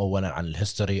تكلموا اولا عن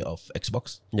الهيستوري اوف اكس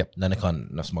بوكس. Yep. لانه كان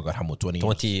نفس ما قال حمو 20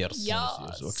 20 years.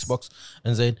 اكس بوكس.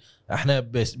 انزين احنا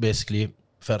بيسكلي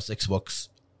فيرست اكس بوكس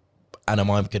انا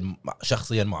ما يمكن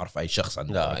شخصيا ما اعرف اي شخص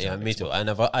عنده. لا yeah, me too.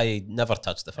 I never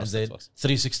touched the first انزين Xbox.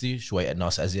 360 شوي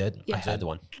الناس ازيد. Yeah. I had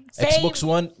one. اكس Same. بوكس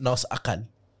 1 ناس اقل.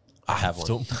 I have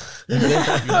one.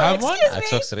 You have one?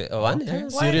 Xbox 1 yeah.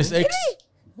 سيريس اكس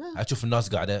اشوف الناس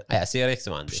قاعده Yeah, Series X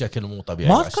ما عندي. بشكل مو طبيعي.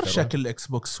 ما اذكر شكل اكس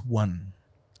بوكس 1.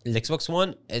 الإكس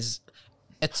 1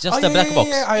 it's just a black box.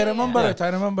 I remember Yeah. it. I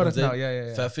remember it زين. now.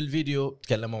 Yeah. ففي الفيديو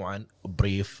تكلموا عن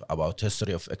بريف about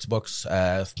history of Xbox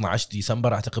 12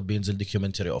 ديسمبر اعتقد بينزل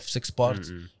دوكيومنتري اوف 6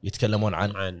 بارتس يتكلمون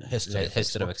عن history of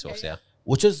Xbox yeah.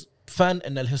 which is fun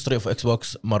ان الهيستوري اوف اكس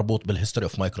بوكس مربوط بالهيستوري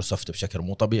اوف مايكروسوفت بشكل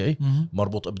مو طبيعي.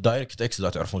 مربوط بدايركت اكس. لا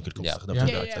تعرفون كلكم Yeah. استخدمتوا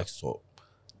Yeah. دايركت اكس so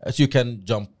you can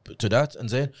jump to that.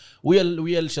 انزين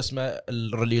ويا شو اسمه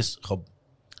الريليس خب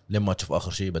لما تشوف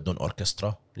اخر شيء بدون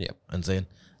اوركسترا. Yep. انزين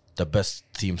the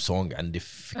best theme song عندي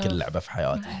في كل لعبه في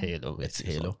حياتي. Halo. It's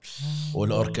Halo.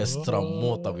 والاوركسترا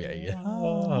مو طبيعيه.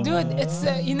 Dude, it's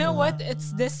you know what? It's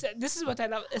this is what I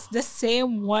love. It's the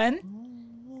same one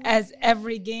as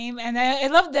every game, and I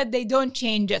love that they don't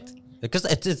change it. Because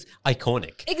it is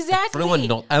iconic. Exactly. Everyone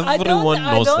knows I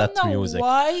don't that know music.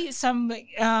 why some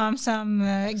games, Some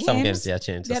games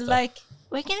change the they're stuff. like,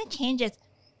 we're gonna change it.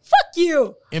 Fuck you. I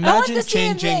want Imagine the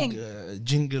same changing thing.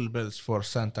 jingle bells for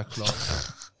Santa Claus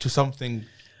to something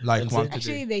like one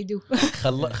Actually, today. they do.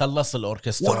 خلص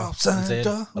الاوركسترا. What up, Santa?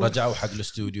 زين رجعوا حق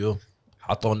الاستوديو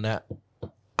حطوا لنا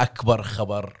اكبر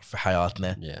خبر في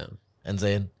حياتنا. Yeah.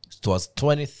 انزين it was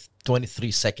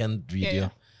 23 second video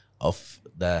of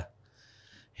the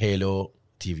Halo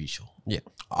TV show. Yeah.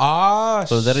 Ah,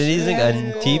 So they're releasing a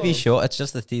shit. TV show. It's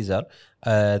just a teaser.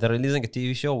 They're releasing a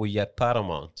TV show with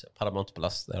Paramount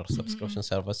Plus, their subscription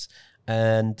service.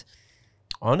 And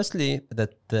honestly,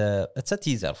 it's a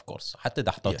teaser, of course. حتى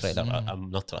إذا حطوا Yes. trailer, I'm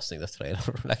not trusting the trailer.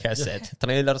 Like I said,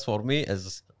 trailers for me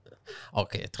is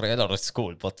okay. Trailer is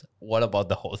cool, but what about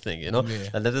the whole thing? You know,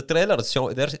 Yeah. and the trailer is show.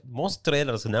 There's most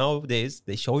trailers nowadays.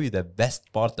 They show you the best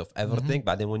part of everything,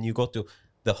 but then when you go to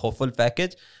the whole full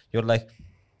package, you're like,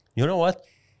 you know what?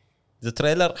 The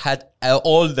trailer had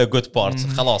all the good parts.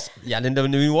 خلاص. يعني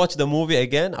when you watch the movie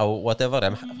again or whatever,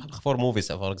 for movies,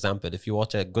 for example, if you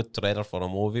watch a good trailer for a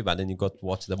movie, but then you go to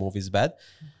watch the movie's bad,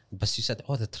 but you said,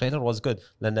 oh, the trailer was good.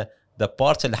 لأن the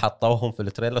parts اللي حطوهم في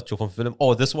التريلر تشوفهم في الفيلم,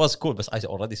 oh, this was cool, but I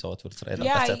already saw it في التريلر.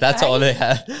 Yeah, That's all I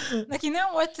had. Like, you know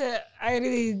what? I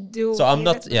really do. So I'm hate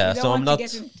not- it. yeah, We don't so I'm want not- to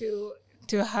get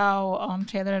into how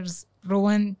trailers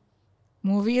ruin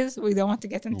movies. We don't want to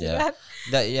get into that.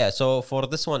 Yeah. So for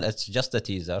this one, it's just a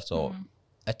teaser. So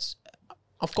it's,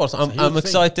 of course, huge I'm thing.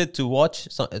 excited to watch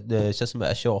just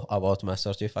a show about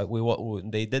Master Chief.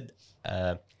 They did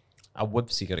a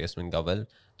web series من قبل.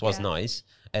 It was Yeah. nice,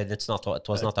 and it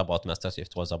was not about Master Chief.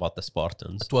 It was about the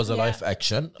Spartans. It was a Yeah. live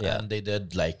action, Yeah. and they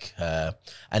did like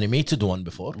animated one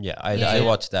before. Yeah, Yeah. I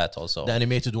watched that also. The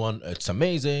animated one, it's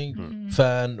amazing,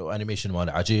 fun, animation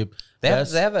ماله عجيب. They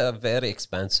have a very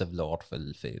expansive lore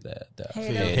في the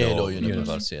Halo. Halo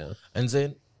universe. Yeah.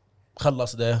 انزين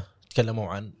خلص ده تكلموا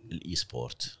عن الاي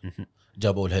سبورت.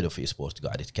 جابوا الهيلو في اي سبورت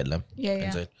قاعد يتكلم. Yeah, yeah.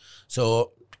 انزين سو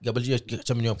قبل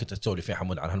كم من يوم كنت اسولف في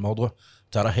حمود عن هالموضوع.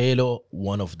 ترى هيلو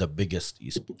one of the biggest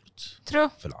e-sport True.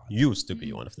 في العالم. Used to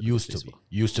be one of the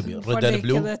used to be Before ريد they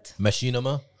بلو kill it.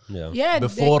 ماشينما Yeah. Yeah,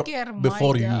 before my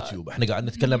before God. يوتيوب. احنا قاعد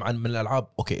نتكلم عن من الالعاب.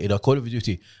 اوكي اذا كول اوف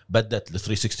ديوتي بدت ل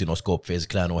 360 نو سكوب فيز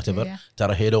كلان وات ايفر. Yeah.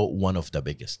 ترى هيلو one of the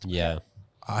biggest. Yeah.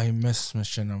 I miss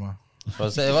Machinima. It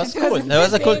was cool. It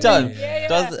was a cool time. Yeah,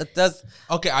 It was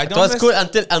Okay, I it don't was miss, cool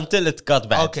until it got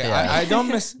bad. Okay, Yeah. I don't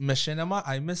miss Machinima.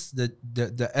 I miss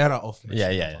the era of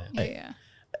Machinima. Yeah. Yeah.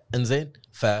 انزين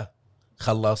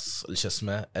فخلص شو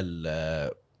اسمه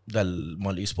ذا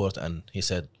مال اي سبورت and he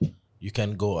said you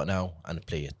can go now and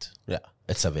play it. Yeah.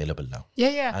 It's available now.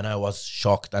 Yeah. انا was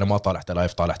shocked. انا ما طالعته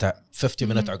لايف طالعته 50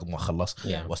 minutes عقب ما خلص.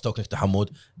 Yeah. واستوكنت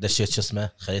حمود دشيت شو اسمه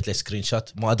خليت لي سكرين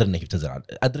شوت. ما ادري انه بتنزل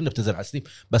ادري انه بتنزل على ستيم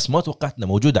بس ما توقعت انه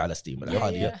موجوده على ستيم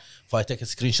العاديه. فايتك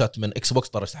سكرين شوت من اكس بوكس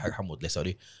طرشت حق حمود لي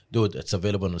سوري دود اتس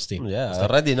افيلبل on ستيم. Yeah.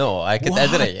 Already know. I could What?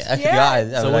 ادري.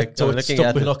 Yeah. I'm like سويت looking ستوب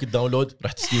at it. هناك الداونلود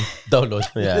رحت ستيم داونلود.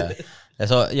 Yeah.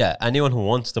 So yeah, anyone who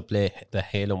wants to play the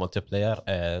Halo multiplayer,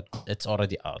 it's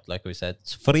already out. Like we said,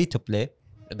 it's free to play.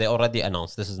 They already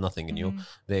announced. This is nothing new.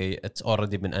 It's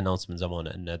already been announced من زمان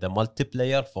and the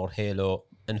multiplayer for Halo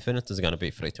Infinite is gonna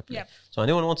be free to play. Yep. So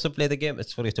anyone wants to play the game,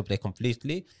 it's free to play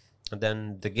completely. And then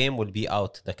the game will be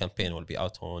out. The campaign will be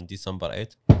out on December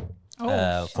 8th.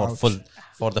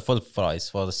 For the full price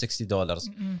for the $60.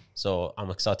 So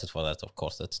I'm excited for that. Of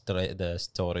course, the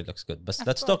story looks good. But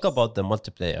let's talk about the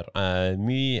multiplayer.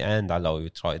 Me and Alawi, we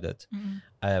tried it.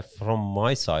 From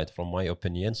my side, from my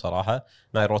opinion, صراحة,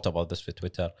 and I wrote about this for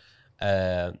Twitter.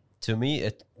 To me,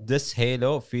 this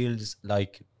Halo feels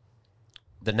like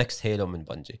the next Halo من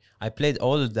Bungie. I played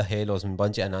all the Halos من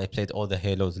Bungie and I played all the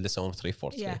Halos listen on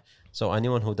 343. Yeah. So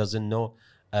anyone who doesn't know,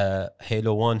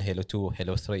 Halo 1, Halo 2,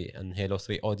 Halo 3 and Halo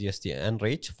 3 ODST and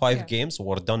Reach, 5 games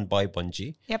were done by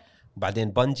Bungie. Yep.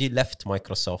 بعدين Bungie left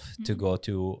Microsoft to go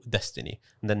to Destiny.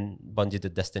 And then Bungie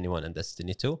did Destiny 1 and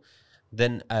Destiny 2.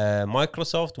 Then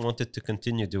Microsoft wanted to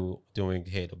continue doing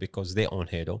Halo because they own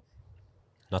Halo,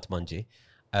 not Bungie.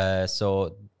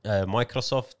 So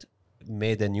Microsoft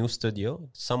made a new studio.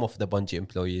 Some of the Bungie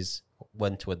employees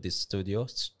went with this studio.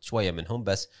 شوية منهم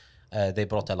بس they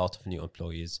brought a lot of new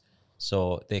employees.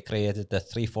 So they created the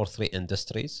 343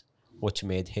 Industries, which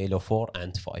made Halo 4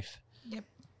 and 5. Yep.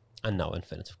 And now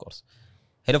Infinite, of course.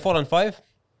 Halo 4 and 5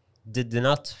 did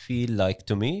not feel like,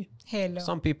 to me, Halo.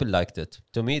 some people liked it.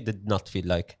 To me, did not feel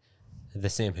like the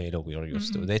same Halo we are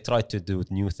used to. They tried to do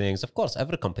new things. Of course,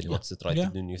 every company wants to try to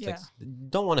do new things.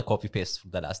 Don't want to copy paste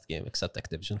from the last game, except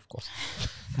Activision, of course.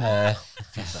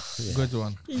 Good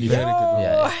one. Yeah. Very good one.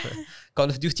 Yeah. Call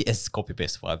of Duty is copy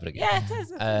paste for every game. Yeah, it is.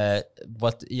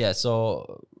 But yeah, so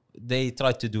they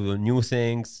tried to do new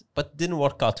things, but didn't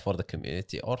work out for the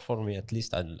community, or for me at least.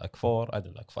 I don't like 4, I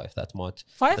don't like 5 that much.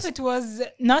 5, it was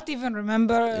not even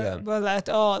rememberable at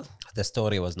all. The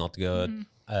story was not good.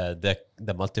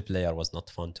 The multiplayer was not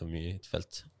fun to me. It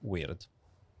felt weird.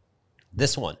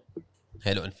 This one,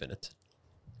 Halo Infinite,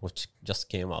 which just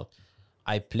came out,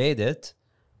 I played it.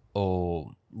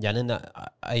 يعني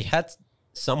I had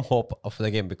some hope of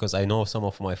the game because I know some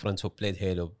of my friends who played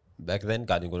Halo back then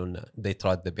قاعد يقولون they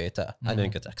tried the beta. I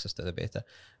didn't get access to the beta.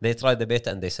 They tried the beta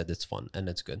and they said it's fun and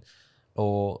it's good.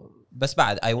 بس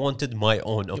بعد I wanted my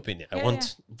own opinion. I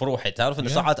want بروحي تعرف إن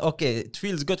ساعات okay it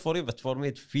feels good for you but for me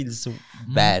it feels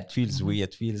bad, feels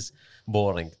weird, feels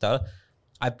boring. تعرف?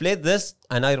 I played this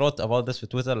and I wrote about this on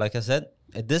Twitter. Like I said,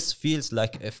 this feels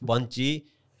like if Bungie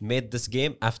made this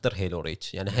game after Halo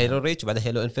Reach. يعني Halo Reach بعد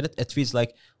Halo Infinite, it feels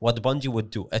like what Bungie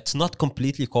would do. It's not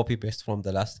completely copy paste from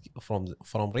the last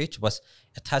from Reach, but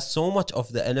it has so much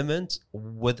of the elements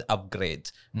with upgrade,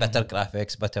 better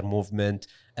graphics, better movement.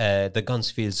 The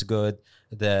guns feels good.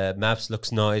 The maps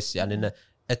looks nice. يعني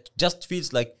it just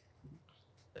feels like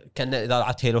كان إذا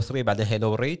لعبت Halo 3 بعد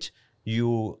Halo Reach,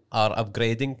 you are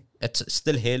upgrading. It's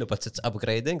still Halo, but it's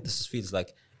upgrading. This feels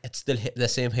like it's still the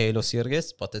same Halo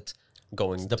series, but it's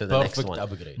going to the next one.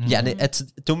 Upgrade. يعني it's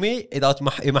to me إذا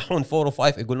يمحون 4 و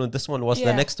 5 يقولون this one was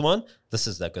the next one. This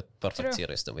is the good perfect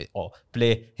series to me. Or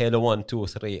play Halo 1, 2,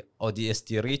 3,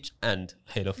 ODST Reach and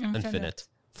Halo Infinite.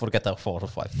 Forget our 4 or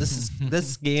 5.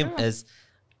 This game is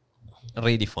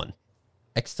really fun.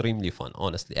 extremely fun,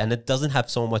 honestly, and it doesn't have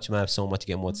so much maps, so much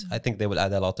game modes. I think they will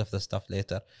add a lot of the stuff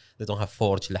later. They don't have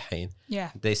Forge لحين. Yeah.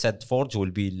 They said Forge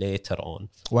will be later on.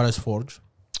 What is Forge?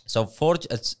 So Forge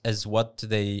is what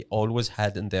they always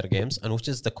had in their games, and which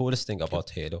is the coolest thing about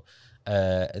Halo.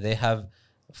 They have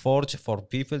Forge for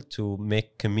people to make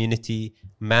community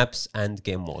maps and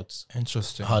game modes.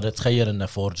 Interesting. هذا تخيل ان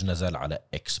فورج نزل على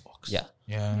اكس بوكس. Yeah.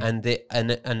 Yeah.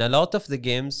 And a lot of the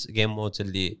game modes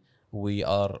اللي we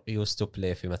are used to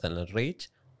play في مثلا Reach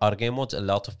are game modes a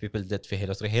lot of people did في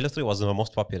Halo 3. Halo 3 was the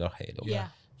most popular Halo Yeah.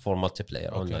 for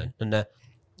multiplayer Okay. online. And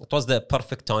it was the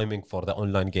perfect timing for the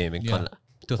online gaming. Yeah.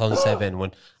 2007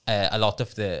 when a lot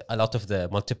of the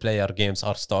multiplayer games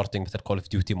are starting مثل Call of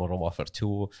Duty, Modern Warfare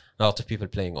 2, a lot of people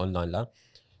playing online لا.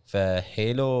 For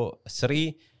Halo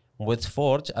 3 with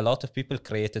Forge, a lot of people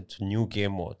created new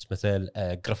game modes مثل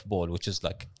Griff Ball, which is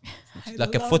like a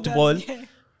love football that game.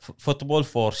 football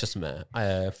for شو اسمه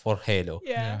for Halo.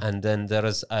 Yeah. And then there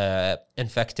is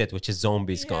Infected, which is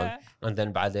zombies gone. Yeah. And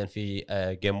then بعدين في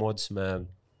game modes اسمه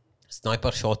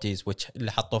Sniper Shorties, which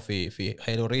اللي حطوه في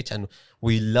Halo Reach, and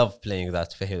we love playing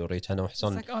that في Halo Reach. أنا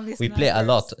وحسن It's like only we play a snipers.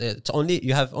 lot. It's only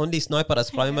you have only sniper as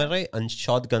primary and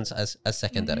shotguns as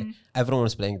secondary. Everyone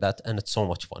is playing that, and it's so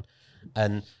much fun.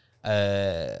 And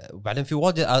بعدين في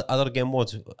واجد other game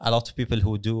modes a lot of people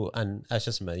who do, and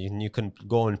شو اسمه you can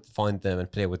go and find them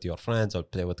and play with your friends or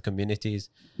play with communities.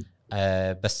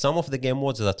 But some of the game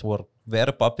modes that were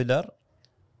very popular,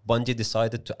 Bungie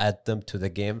decided to add them to the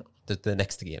game, to the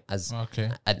next game as Okay.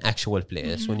 an actual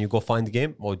player. So when you go find the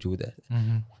game, موجودة.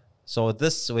 So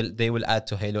they will add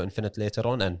to Halo Infinite later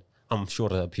on, and I'm sure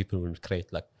that people will create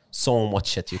like so much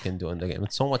shit you can do in the game.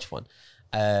 It's so much fun.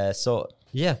 So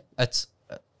yeah, it's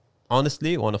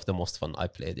honestly one of the most fun I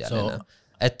played. Yeah, So-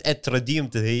 it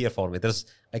redeemed the year for me. There's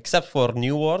except for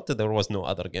New World, there was no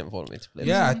other game for me to play.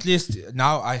 Yeah, at least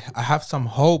now I have some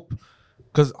hope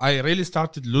because I really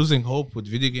started losing hope with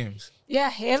video games. Yeah,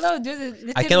 Halo, dude.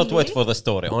 I cannot wait literally- for the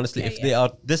story. Honestly, Yeah, if they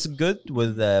are this good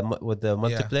with the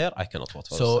multiplayer, I cannot wait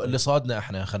for the سو story. اللي صادنا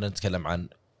احنا خلينا نتكلم عن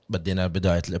بدينا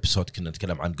بدايه الابيسود كنا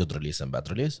نتكلم عن جود ريليس اند باد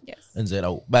ريليس. Yes. انزين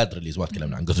او باد ريليس ما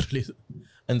تكلمنا عن جود ريليس.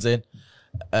 انزين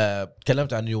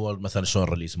تكلمت عن نيو وورلد مثلا شلون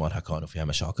الريليس مالها كانوا فيها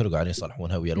مشاكل وقاعدين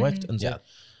يصلحونها ويا الوقت. انزين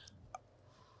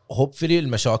هوبفلي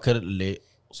المشاكل اللي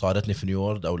صارتني في نيو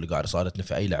وورلد او اللي قاعد صارتني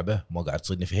في اي لعبه ما قاعد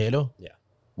تصيدني في هيلو.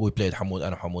 وي بلايد حمود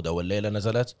انا وحمود اول ليله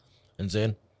نزلت.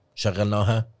 انزين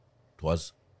شغلناها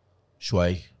توز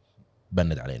شوي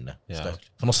بند علينا.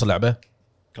 في نص اللعبه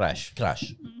Crash.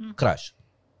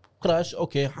 كراش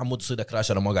اوكي حمود يصيده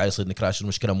كراش انا ما قاعد يصيدني كراش.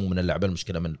 المشكله مو من اللعبه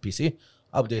المشكله من البي سي.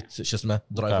 ابديت شو اسمه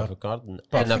درايفر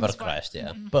Graphic card never crashed.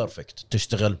 Yeah. بيرفكت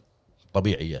تشتغل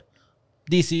طبيعيه.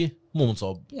 دي سي مو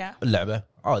منصوب Yeah. اللعبه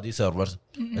عادي سيرفرز.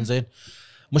 انزين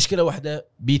مشكله واحده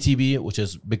بي تي بي which is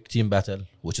big team battle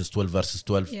which is 12 versus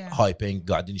 12 Yeah. high ping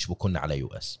قاعدين يشبكونا على يو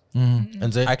اس.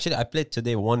 انزين Actually, I played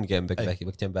today one game أي.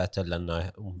 Big Team Battle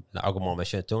لأن عقب ما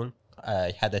مشيتون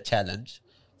I had a challenge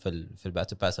في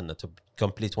الباتل باس انه to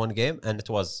complete one game and it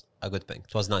was a good ping.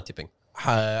 It was 90 ping.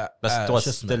 بس it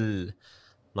was still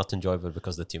not enjoyable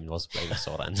because the team was playing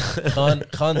Soran.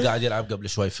 خان قاعد يلعب قبل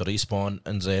شوي في ريسبون.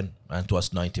 انزين and it was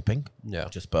 90 ping Yeah.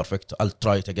 which is perfect. I'll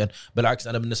try it again. بالعكس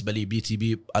انا بالنسبه لي بي تي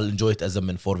بي I'll enjoy it ازم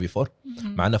من 4v4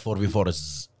 مع انه 4v4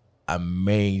 is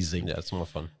amazing. Yeah, it's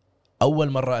more fun. اول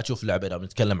مره اشوف لعبه اذا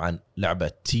بنتكلم عن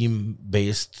لعبه تيم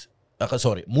بيست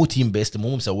سوري مو تيم بيست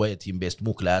مو مسويه تيم بيست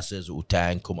مو كلاسز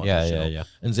وتانك وما Yeah, شنو. yeah.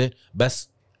 انزين بس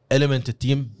element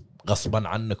التيم غصبا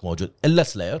عنك موجود الا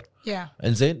سلاير. Yeah.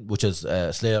 انزين which is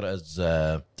سلاير از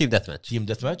Team deathmatch. تيم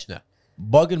ديث ماتش. Yeah.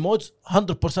 باقي المودز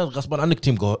 100% غصبا عنك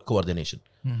تيم كوردينيشن.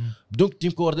 بدون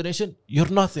تيم كوردينيشن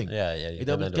you're nothing. Yeah.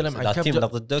 اذا بنتكلم عن التيم اللي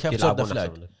ضدك كابتشر ذا يلعبون فلاج.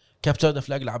 نفسهم. كابتشر ذا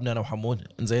فلاج لعبنا انا وحمود.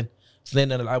 انزين اثنين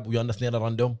نلعب ويانا اثنين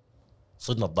راندوم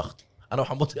صدنا الضغط انا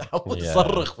وحمود Yeah.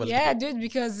 يصرخ في Yeah, dude,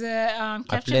 because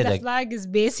capture played the like- flag is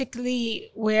basically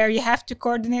where you have to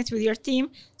coordinate with your team.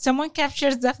 Someone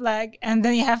captures the flag, and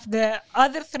then you have the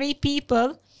other 3 people.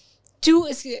 2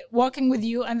 is walking with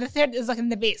you, and the third is like in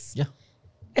the base. Yeah.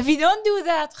 If you don't do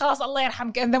that, خلاص الله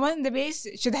يرحمك. And the one in the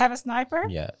base should have a sniper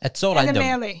Yeah. It's so and a random.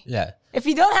 melee. Yeah. If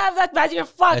you don't have that, bad,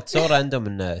 you're fucked. It's so random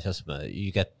in شو اسمه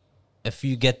you get if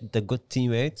you get the good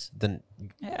teammates then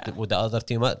Yeah. with the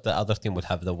other team will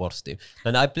have the worst team.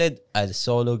 And I played a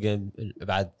solo game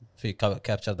بعد في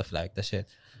capture the flag ده شيء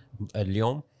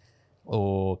اليوم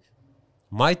و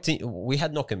my team we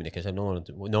had no communication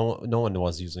no one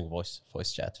was using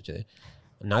voice chat وكذا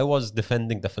and I was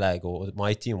defending the flag or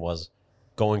my team was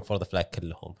going for the flag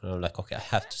كلهم and I'm like okay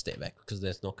I have to stay back because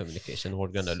there's no communication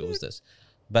we're gonna lose this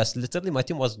but literally my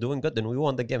team was doing good and we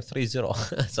won the game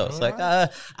 3-0. So it's like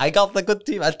I got the good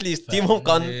team at least. تيمهم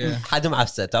كان حد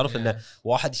معفسه تعرف انه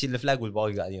واحد يشيل الفلاج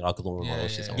والباقي قاعدين يراكضون ولا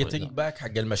شيء يسوون. getting back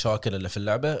حق المشاكل اللي في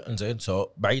اللعبه انزين سو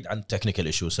بعيد عن تكنيكال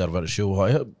ايشو سيرفر ايشو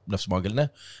هاي نفس ما قلنا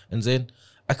انزين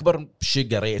اكبر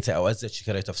شيء قريته او ازت شيء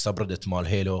قريته في سبريدت مال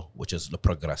هيلو which is the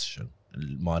progression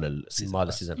مال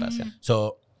السيزون باس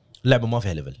سو اللعبه ما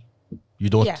فيها ليفل you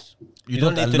don't you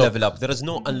don't need to level up. There is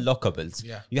no unlockables.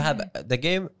 You have the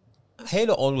game.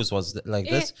 Halo always was like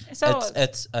this.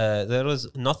 It's there is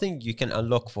nothing you can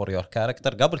unlock for your character.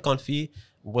 قبل كان في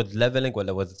with leveling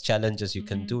ولا with challenges you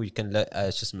can do. You can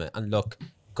شو اسمه unlock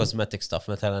cosmetic stuff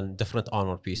مثلا different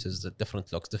armor pieces, different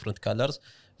looks, different colors.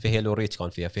 في Halo Reach كان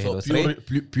فيها في Halo 3.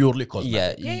 Purely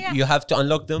cosmetic. You have to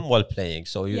unlock them while playing.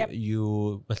 So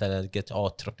you مثلا get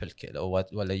triple kill or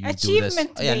what ولا you do this.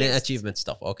 Achievement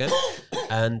stuff. Okay.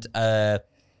 And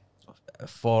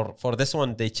for this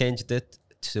one they changed it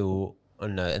to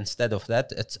instead of that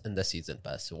it's in the season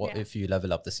pass. If you level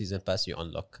up the season pass you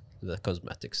unlock the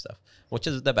cosmetic stuff, which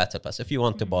is the battle pass. If you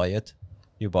want to buy it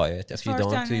you buy it. If you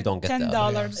don't get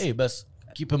 $10. اي بس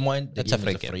keep in mind it's a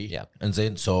free game. Yeah.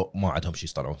 انزين so ما عندهم شيء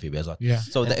يطلعون فيه بيزات.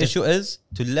 So the issue is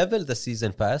to level the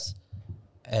season pass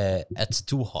it's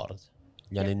too hard.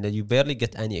 يعني you barely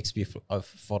get any XP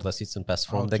for the season pass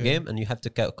from the game and you have to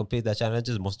complete the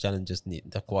challenges. Most challenges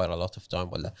require a lot of time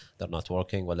ولا they're not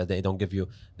working ولا they don't give you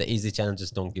the easy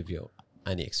challenges don't give you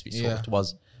any XP.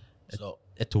 So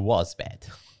it was bad.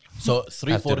 So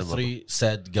 343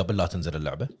 said قبل لا تنزل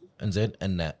اللعبة انزين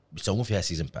انه بيسوون فيها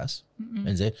سيزن باس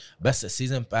انزين بس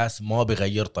السيزن باس ما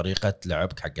بيغير طريقة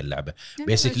لعبك حق اللعبة.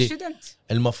 basically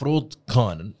المفروض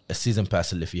كان السيزن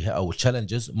باس اللي فيها او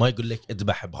التشالنجز ما يقول لك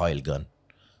اذبح بهاي الجن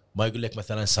ما يقول لك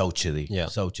مثلا سوي كذي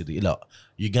سوي كذي لا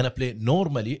you're gonna play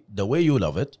normally the way you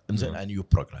love it انزين and you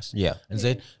progress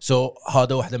انزين so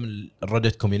هذا واحدة من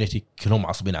الريدت كوميونيتي كلهم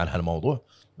عصبين عن هالموضوع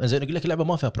انزين يقول لك اللعبة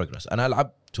ما فيها progress. انا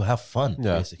العب to have fun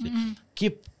basically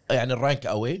keep يعني الرانك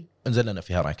away انزين انا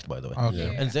فيها رانك باي ذا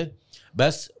واي انزين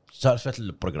بس سالفة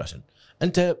البروجريشن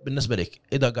انت بالنسبة لك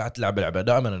اذا قاعد تلعب لعبة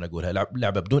دائما انا اقولها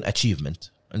لعبة بدون achievement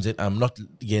انزين I'm not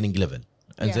gaining level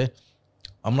انزين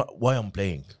I'm not why I'm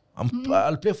playing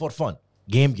I'll play for fun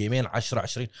جيمين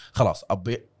 10 خلاص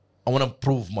ابي I want to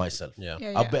prove myself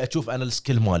ابي اشوف انا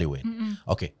السكيل مالي وين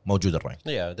اوكي موجود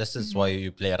الرانك this is why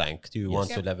you play ranked. You want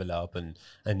to level up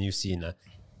and you see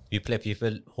you play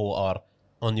people who are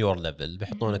on your level.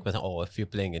 بيحطونك مثلا if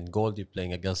you're playing in gold you're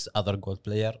playing against other gold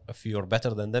player. If you're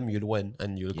better than them you'll win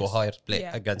and you'll go higher play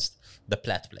against the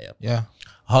plat player.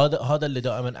 هذا اللي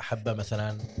دائما احبه.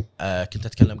 مثلا كنت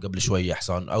اتكلم قبل شوي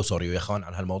احسان او سوري ويا خان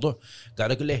عن هالموضوع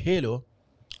قاعد اقول له هيلو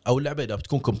او اللعبه اذا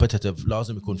بتكون كومبيتيتيف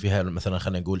لازم يكون فيها مثلا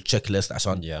خلينا نقول تشيك ليست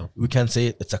عشان we can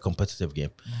say it's a competitive game.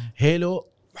 هيلو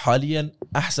حاليا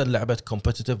احسن لعبه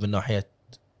كومبيتيتيف من ناحيه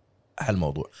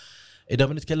هالموضوع. اذا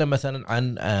بنتكلم مثلا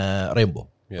عن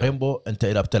رينبو انت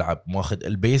اذا بتلعب ماخذ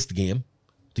البيست جيم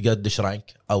تقدر تدش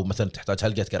رانك او مثلا تحتاج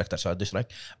هالجيت كاركتر عشان تدش رانك.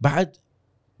 بعد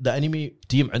ذا انمي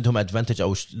تيم عندهم ادفانتج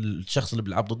او الشخص اللي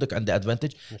بيلعب ضدك عنده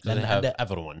ادفانتج لان عنده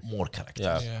مور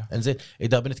كاركتر. انزين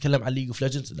اذا بنتكلم عن ليج اوف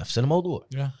ليجندز نفس الموضوع.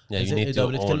 اذا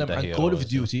بنتكلم عن كول اوف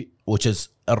ديوتي which is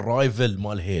الرايفل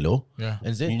مال هيلو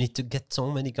انزين you need to get so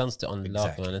many guns to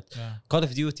unlock Call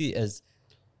of Duty is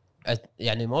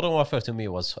يعني Modern Warfare to me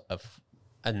was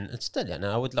and it's still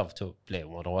يعني I would love to play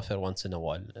Modern Warfare once in a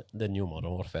while, the new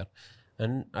Modern Warfare,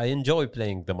 and I enjoy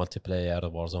playing the multiplayer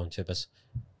Warzone بس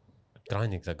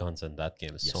grinding the guns in that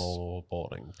game is so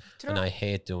boring. And I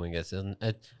hate doing it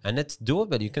and it's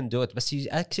doable, you can do it but you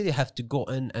actually have to go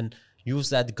in and use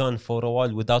that gun for a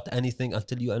while without anything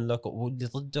until you unlock واللي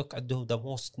ضدك عندهم the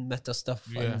most meta stuff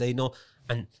and they know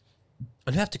and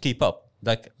you have to keep up.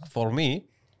 Like for me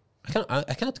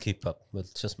I cannot keep up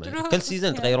with شو اسمه كل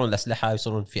سيزن تغيرون الأسلحة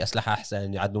يصيرون في أسلحة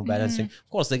أحسن يعدلون balancing. Of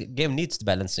course the game needs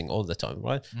balancing all the time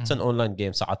right. It's an online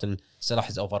game ساعات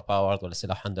السلاح is overpowered ولا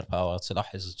سلاح underpowered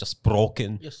سلاح is just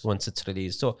broken once it's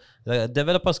released. So the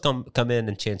developers come in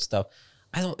and change stuff.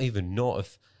 I don't even know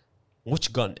if which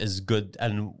gun is good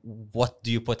and what do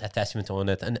you put attachment on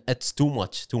it and it's too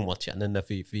much يعني إنه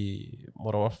في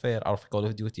Modern Warfare or Call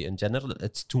of Duty in general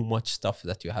it's too much stuff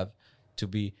that you have to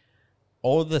be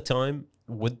all the time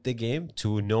with the game to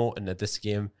know in this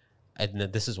game and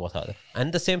this is what other. And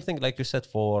the same thing like you said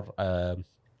for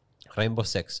Rainbow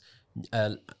Six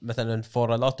مثلا for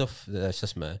a lot of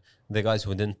the guys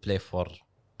who didn't play for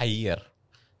a year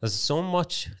there's so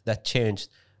much that changed.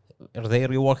 They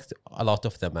reworked a lot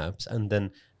of the maps and then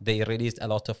they released a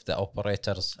lot of the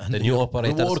operators and the new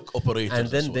operators and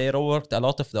then they reworked a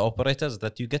lot of the operators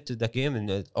that you get to the game and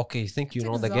okay you think you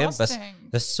know the game but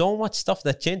there's so much stuff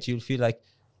that changed you'll feel like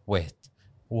wait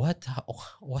what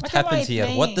What am happens I here?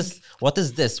 playing? What is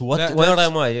this? That- Where that's-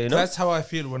 am I? You know? That's how I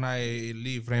feel when I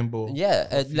leave Rainbow. Yeah,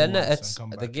 for a few لأن months it's and come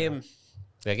the back, game.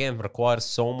 The game requires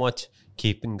so much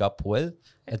keeping up with.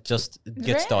 It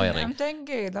gets tiring. I'm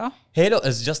thinking though. Halo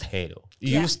is just Halo.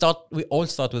 Yeah. We all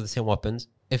start with the same weapons.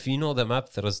 If you know the map,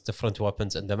 there is different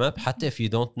weapons in the map. حتى if you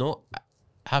don't know,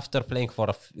 after playing for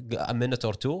a minute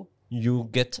or two, you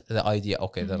get the idea.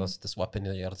 Okay, there is this weapon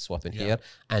here, this weapon here,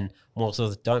 and most of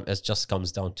the time it just comes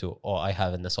down to, oh, I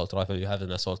have an assault rifle, you have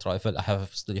an assault rifle, I have a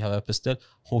pistol, you have a pistol.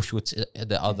 Who shoots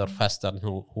the other faster? And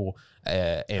who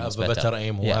aims have a better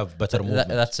aim, who have better movement.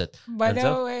 That's it. By And the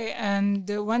so- way, and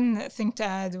the one thing to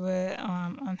add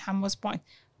on Hammo's point,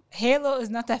 Halo is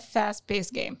not a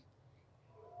fast-paced game.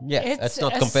 Yeah, It's it's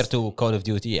not a compared to Call of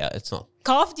Duty. Yeah, it's not.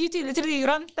 Call of Duty literally you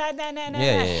run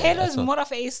Yeah, Halo is that's what- more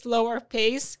of a slower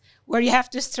pace where you have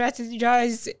to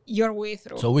strategize your way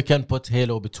through. So we can put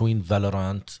Halo between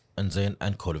Valorant انزين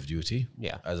and Call of Duty.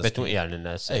 Yeah, As a between speed. يعني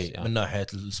الناس. اي yeah. من ناحيه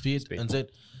السبيد Speed. انزين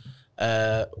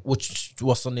which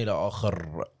توصلني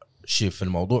لاخر شيء في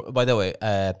الموضوع. By the way,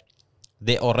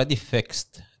 they already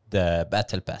fixed the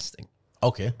battle pass thing.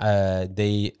 اوكي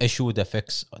They issued a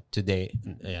fix today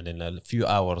يعني in a few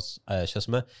hours شو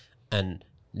اسمه, and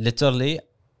literally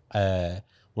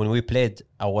when we played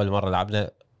أول مرة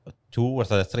لعبنا 2 or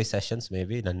 3 sessions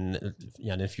maybe, لأن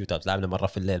يعني few times لعبنا مرة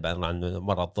في الليل بعدين لعبنا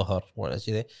مرة الظهر ولا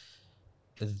شيء.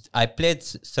 I played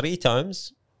 3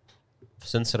 times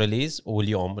since release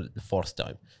واليوم the 4th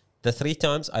time. The 3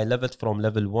 times I leveled from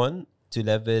level 1 to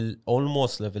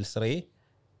almost level 3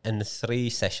 in 3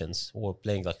 sessions. We're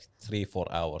playing like 3-4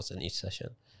 hours in each session.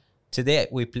 Today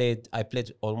I played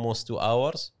almost 2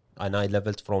 hours and I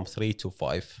leveled from 3 to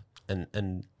 5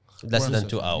 in less than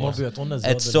 2 ما hours. بيعطونا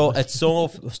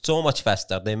It's so much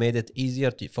faster. They made it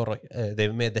easier they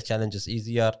made the challenges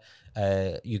easier.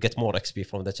 You get more XP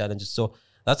from the challenges. So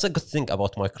that's a good thing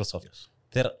about Microsoft.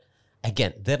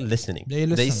 They're listening. They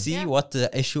listen. They see Yeah. what the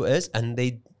issue is and they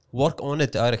work on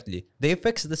it directly. They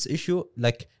fix this issue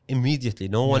like immediately.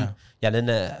 No one,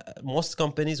 yeah. Most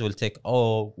companies will take,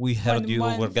 oh, we heard 1 you,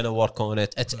 month. we're gonna work on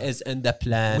it. It is in the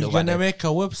plan. We're gonna make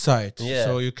a website Yeah.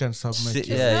 so you can submit. See-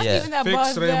 your- yeah, not yeah. even Fix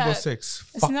about Rainbow that. Six.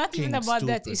 It's not even about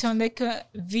that. It's on like a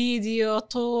video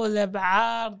طول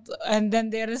بعرض and then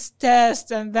there is test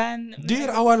and then Dear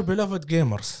our beloved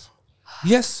gamers,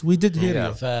 yes, we did hear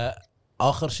you.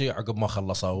 فاخر شيء عقب ما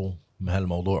خلصوا من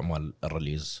هالموضوع مال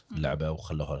الريليز اللعبه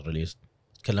وخلوها الريليز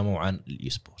تكلموا عن الاي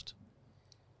سبورت.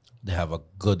 they have a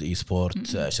good اي سبورت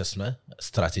شو اسمه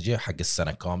استراتيجيه حق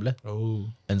السنه كامله. Oh.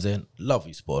 انزين لاف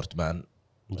اي سبورت مان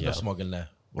Yeah. نفس ما قلنا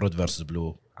ريد فيرسس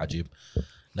بلو عجيب.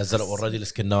 نزلوا اوريدي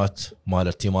السكنات مال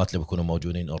التيمات اللي بيكونوا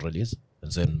موجودين الريليز.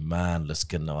 انزين مان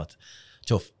السكنات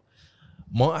شوف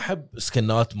ما احب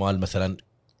سكنات مال مثلا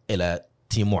الى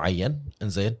تيم معين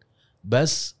انزين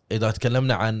بس اذا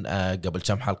تكلمنا عن قبل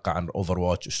كم حلقه عن اوفر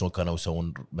واتش شلون كانوا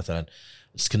يسوون مثلا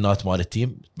سكنات مال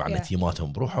التيم مع Yeah.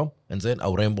 تيماتهم بروحهم انزين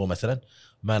او رينبو مثلا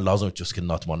ما لازم تشوف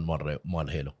سكنات مال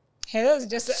هيلو Halo is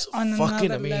just on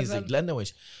fucking another amazing level. لانه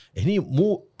ويش هني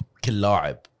مو كل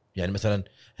لاعب يعني مثلا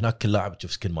هناك كل لاعب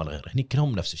تشوف سكن مال غيره هني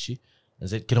كلهم نفس الشيء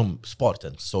زين كلهم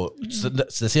سبارتن سو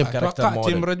سيم كاركتر اتوقع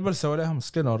تيم مال ريد بول سوى لهم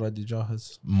سكن اوريدي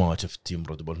جاهز. ما شفت تيم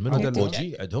ريد بول منو عدل. او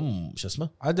جي عندهم شو اسمه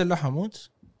عدل لا حمود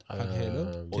حق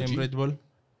هيلو OG. تيم ريد بول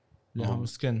لهم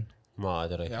سكن ما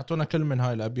ادري. يعطونا كل من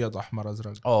هاي الابيض احمر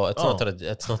ازرق. Oh, it's Oh. not red.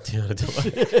 It's not Red.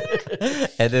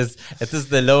 it is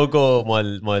the logo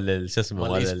مال شو اسمه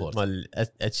مال مال e-sport. مال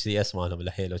HCS مالهم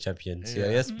الحيلو Champion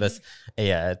Series بس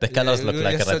yeah the colors look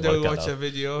like a red Yesterday we ball watched a color.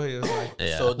 video. He was like,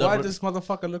 Yeah. So why the this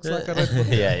motherfucker looks like a Red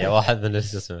Bull? yeah واحد من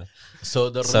شو اسمه.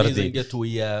 so the سردي. release جت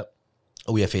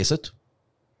ويا فيست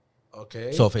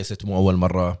Okay. سو فيست مو اول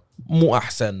مره مو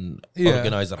احسن Yeah.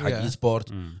 اورجنايزر حق Yeah. اي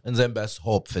سبورت انزين بس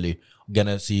هوبفلي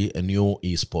gonna see a new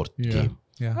e-sport Yeah. game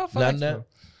Yeah. Oh, fuck. لان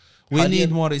We حالياً-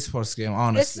 need more esports game,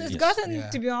 honestly. It's Yes. gotten,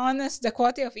 Yeah. to be honest, the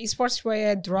quality of esports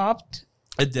where dropped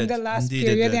It in the last Indeed,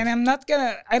 period. it did. And I'm not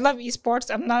gonna, I love esports.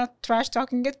 I'm not trash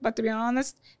talking it, but to be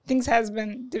honest, things has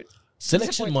been.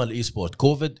 سelection مال الاي سبورت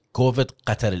كوفيد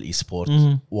قتل الاي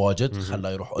سبورت واجد خلاه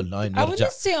يروح اونلاين I يرجع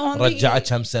wouldn't say only. رجعه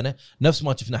كم سنه نفس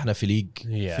ما شفنا احنا في ليج Yeah.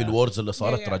 في الوردز اللي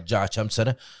صارت Yeah, yeah. رجعه كم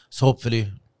سنه سو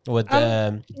هوبفلي with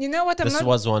You know what? I'm this not.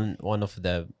 was one of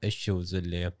the issues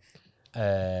اللي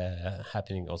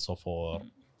happening also for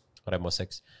Rainbow Six.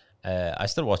 I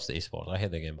still watch the esport. I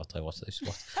hate the game but I watch the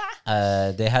esport.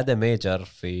 They had a major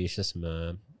في شو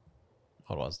اسمه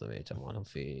or was the major مالهم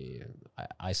في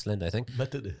Iceland I think ما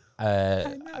تدري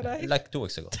know, right? like 2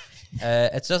 weeks ago.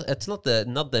 It's not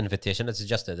the invitation. It's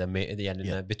just the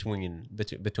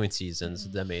between seasons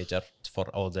the major for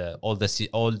all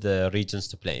the regions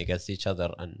to play against each other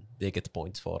and they get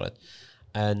points for it.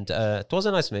 And it was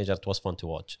a nice major. It was fun to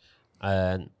watch.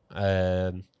 And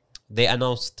they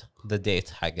announced the date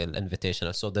حق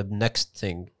invitational. So the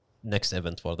next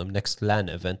event for them, next LAN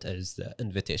event is the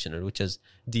invitational, which is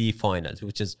the finals,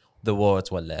 which is the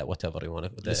words ولا whatever you want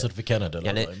to. يصير في كندا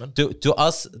يعني دائما. to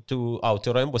us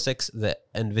to Rainbow Six the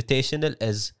invitational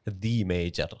is the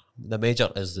major. The major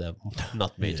is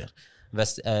not major. But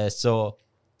so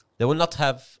they will not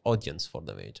have audience for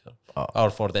the major or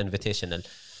for the invitational.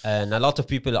 And a lot of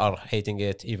people are hating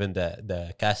it, even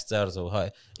the casters or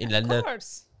Of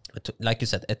course. like you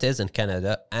said, it is in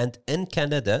Canada, and in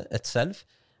Canada itself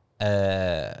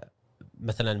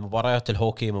مثلا مباريات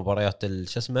الهوكي مباريات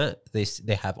شو اسمه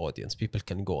they have audience, people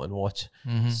can go and watch.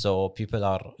 So people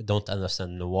don't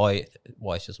understand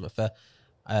why شو اسمه ف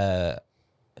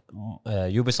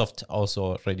Ubisoft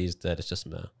also released شو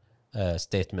اسمه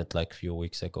statement like a few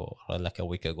weeks ago or like a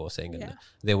week ago saying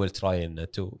they will try and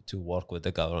to work with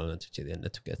the government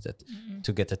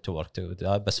to get it to work too.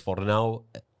 But for now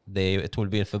it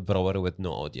will be in February with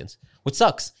no audience, which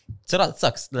sucks. It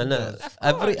sucks.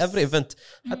 Every event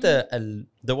حتى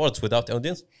the words without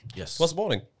audience was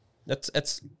boring.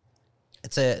 It's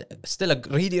still a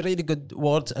really good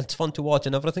word and it's fun to watch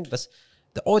and everything, but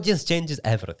the audience changes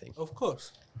everything. Of course.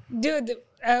 Dude,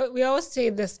 we always say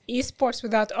this: esports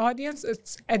without audience,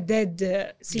 it's a dead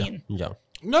scene. Yeah.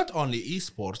 Not only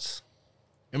esports.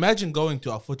 Imagine going to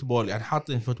a football and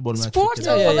حاطين football match. Sports,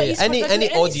 any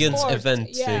audience sport. event.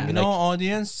 No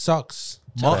audience sucks.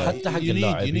 حتى حق you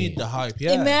need the hype.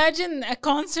 Yeah. Imagine a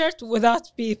concert without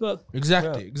people.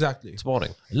 Exactly. It's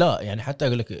boring. لا يعني حتى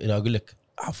اقول لك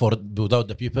for without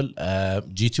the people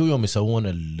G2 يوم يسوون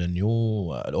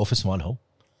النيو الاوفيس مالهم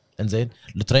انزين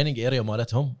التريننج اريا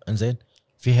مالتهم انزين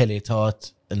فيها ليتات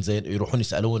انزين يروحون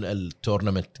يسالون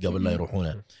التورنمنت قبل لا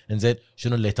يروحونه انزين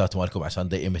شنو الليتات مالكم عشان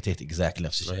they imitate exactly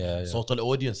نفس الشيء صوت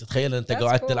الاودينس تخيل انت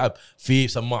قاعد تلعب في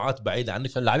سماعات بعيدة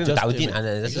عنك اللاعبين متعودين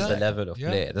على this is the level of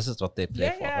play, this is what they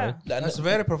play for, right? That's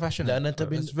very professional. لان انت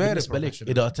بالنسبه لك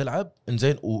اذا تلعب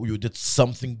انزين you did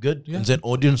something good انزين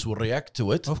audience will react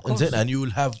to it انزين and you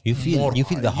will have you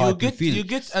feel the hype, you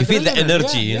feel the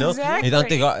energy, you know. اذا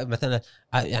انت مثلا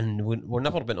يعني we've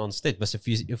never been on stage, but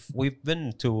if we've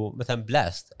been to مثلا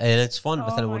blast and it's fun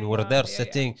مثلا when we're there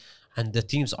sitting and the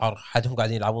teams are حدهم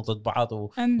قاعدين يلعبون ضد بعض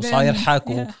وصاير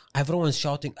حاك everyone's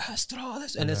shouting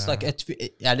Astralis and it's like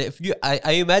يعني if you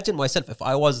I imagine myself if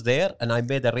I was there and I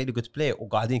made a really good play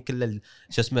وقاعدين كل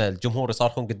شو اسمه الجمهور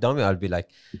يصارخون قدامي I'll be like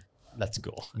let's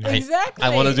go. Exactly. I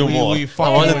want to do more.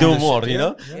 I want to do more, you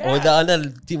know. وإذا أنا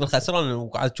التيم الخسران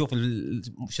وقاعد أشوف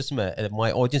شو اسمه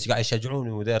my audience قاعد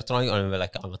يشجعوني و they're trying and I'm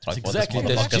like I'm gonna try for this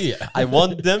exactly.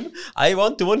 I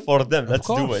want to win for them. Let's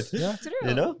do it. True.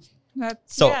 You know.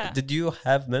 So did you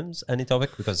have memes, any topic,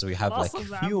 because we have like a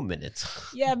few minutes?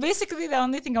 Yeah, basically the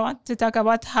only thing I want to talk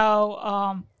about how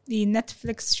the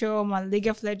Netflix show League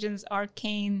of Legends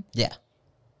Arcane. Yeah.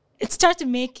 It started to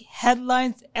make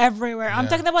headlines everywhere. I'm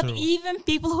talking about even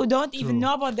people who don't even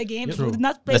know about the game, who did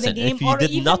not play the game, if you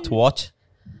did not watch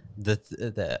the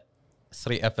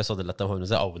 3 episodes اللي تمهم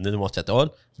نزل أو didn't watch at all,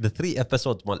 the 3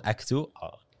 episodes مال Act 2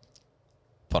 are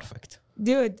perfect.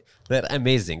 Dude, they're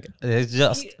amazing. They're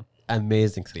just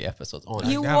amazing 3 episodes.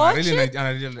 You watch it?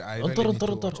 انطر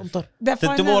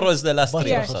Tomorrow is the last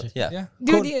 3 episodes. Yeah.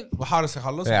 Dude, وحارس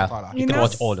يخلص Yeah. You can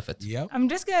watch all of it. I'm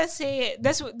just gonna say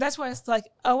that's why it's like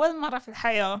أول مرة في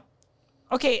الحياة.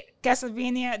 Okay,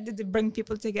 Castlevania did bring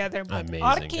people together, but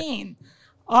Amazing.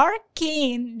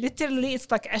 Arcane literally it's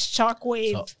like a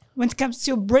shockwave when it comes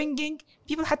to bringing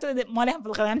people حتى ما لهم في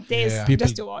الغلام taste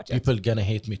just to watch it. People gonna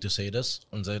hate me to say this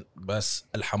انزين بس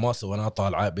الحماس وانا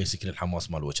طالعه basically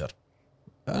الحماس مال ويتشر.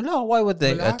 No, why would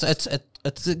they?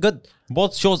 It's good.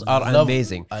 Both shows are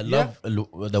amazing. I love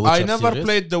the Witcher I never series.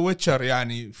 played The Witcher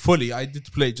يعني fully. I did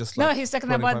play just like No, he's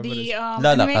talking about the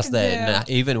لا قصده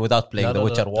even without playing The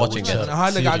Witcher, watching it.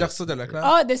 هذا قاعد أقصد لك.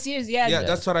 Oh, the series, yeah.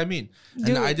 That's what I mean.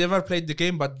 And I never played the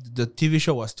game, but the TV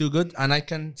show was too good, and I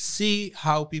can see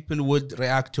how people would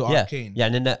react to Arcane.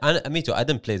 يعني أنا me too. I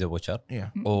didn't play The Witcher. Yeah.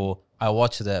 Or I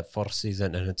watched the 4th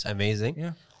season and it's amazing.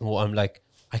 Yeah. Or I'm like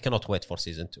I cannot wait for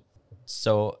season 2.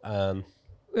 So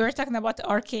we were talking about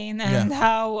Arcane and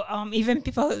how even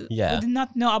people who did not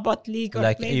know about League or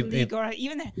like played League or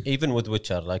even with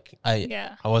Witcher, like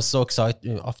I was so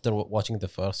excited after watching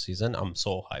the 1st season. I'm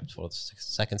so hyped for the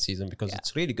 2nd season because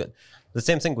it's really good. The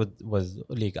same thing with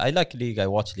League. I like League. I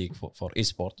watch League for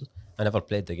esport. I never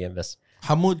played the game, but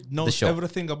Hamoud knows show.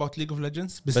 everything about League of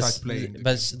Legends besides playing.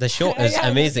 but the show is Yeah,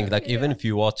 amazing. Like yeah. even if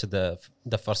you watch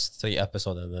the first 3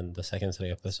 episodes and then the second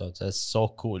 3 episodes, it's so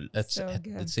cool. It's So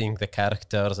good. seeing the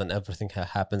characters and everything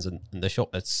happens in the show.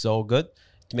 It's so good.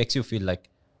 It makes you feel like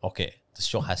okay, the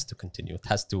show has to continue. It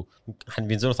has to.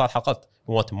 بينزلوا 3 حلقات.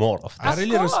 We want more of I this.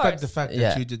 really course. respect the fact that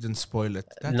Yeah. you didn't spoil it.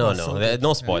 That No, was no, so good. no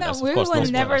No, spoilers. we of course, no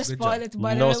will never spoilers. Good spoil job. it,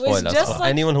 but No it's spoilers. just For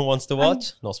like anyone who wants to watch,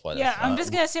 no spoilers. yeah. I'm just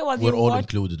gonna say what We're you all want.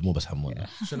 included مو بس حمود.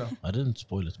 شنو؟ I didn't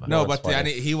spoil it. man. No, No, but spoilers.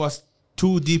 يعني he was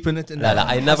too deep in it. لا,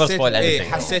 I never حسيت- spoil إيه،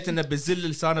 anything. حسيت انه بزل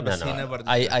لسانه No, بس no. he never did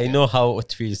I that. know how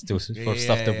it feels for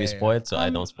stuff to be Yeah. spoiled, so I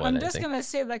don't spoil I'm just anything. gonna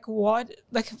say like what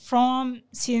like from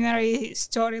scenery,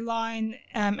 storyline,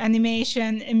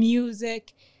 animation, music.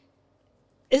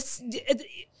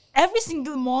 Every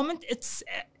single moment it's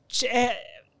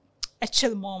a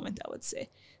chill moment. I would say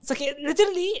it's like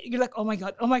literally you're like oh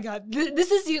my god this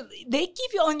is you. They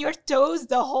keep you on your toes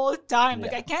the whole time.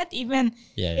 Like Yeah. I can't even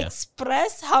Yeah.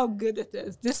 express how good it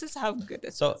is. This is how good it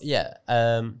is. So yeah,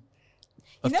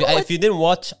 You know what? if you didn't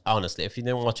watch, honestly, if you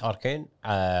didn't watch Arcane,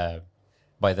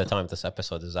 by the time this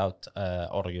episode is out,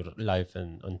 or you're live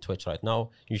on Twitch right now,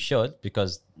 you should,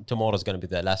 because tomorrow is going to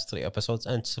be the last 3 episodes,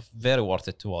 and it's very worth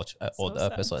it to watch all So the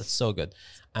sad. episodes. It's so good.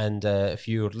 And if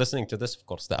you're listening to this, of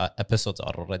course, the episodes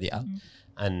are already out,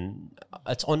 and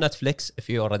it's on Netflix. If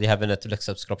you already have a Netflix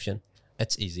subscription,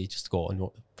 it's easy. Just go and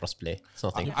press play. It's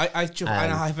nothing.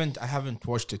 I haven't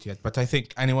watched it yet, but I think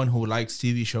anyone who likes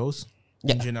TV shows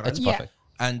in general, it's Yeah. perfect.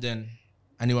 and then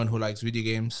anyone who likes video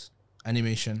games,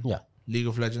 animation, Yeah. League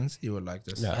of Legends, you will like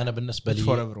this. Yeah. أنا بالنسبة It's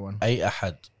for لي everyone. أي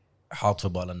أحد حاط في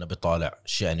باله إنه بيطالع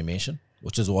شيء أنيميشن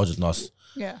which is واجد ناس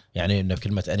Yeah. يعني إنه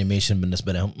كلمة أنيميشن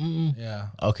بالنسبة لهم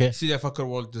Yeah. أوكي سيدي أفكر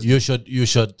Walt Disney. you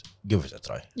should give it a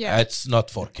try. Yeah. It's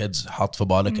not for kids. حط في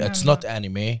بالك No, it's no. not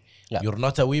anime. Yeah. You're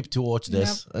not a weeb to watch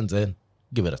this and then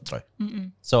give it a try.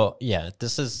 So yeah,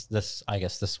 this. I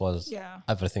guess this was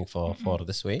Yeah. everything for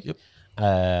this week. Yep.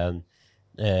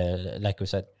 Like we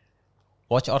said,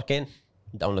 watch Arcane,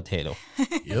 download Halo.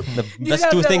 Yep. The best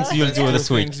 2 things you'll do Two this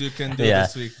week. things you can do Yeah.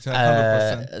 this week.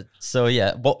 100%. So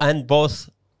yeah, and both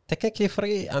technically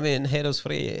free. I mean, Halo's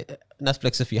free.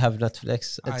 Netflix, if you have Netflix,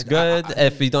 it's good.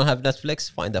 If you don't have Netflix,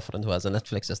 find a friend who has a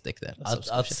Netflix, just stick there.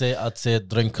 I'd say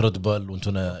drink Red Bull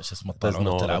وانتم شو اسمه تطلعون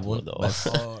no تلعبون Red Bull. بس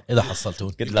إذا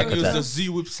حصلتون. Good You luck can with use the that. Z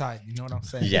website. You know what I'm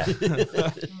saying? Yeah.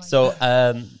 So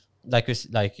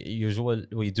like usual,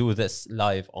 we do this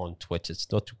live on Twitch. It's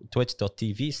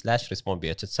twitch.tv/respawnbh.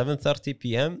 It's 7:30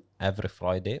 p.m. every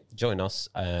Friday. Join us.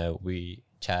 We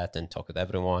chat and talk with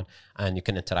everyone, and you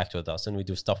can interact with us. And we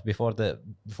do stuff before the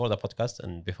podcast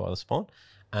and before the spawn.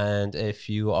 And if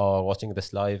you are watching this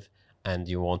live and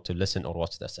you want to listen or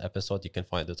watch this episode, you can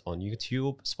find it on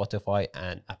YouTube, Spotify,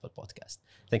 and Apple Podcast.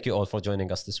 Thank you all for joining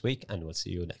us this week, and we'll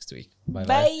see you next week. Bye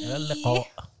bye. Bye. إلى اللقاء.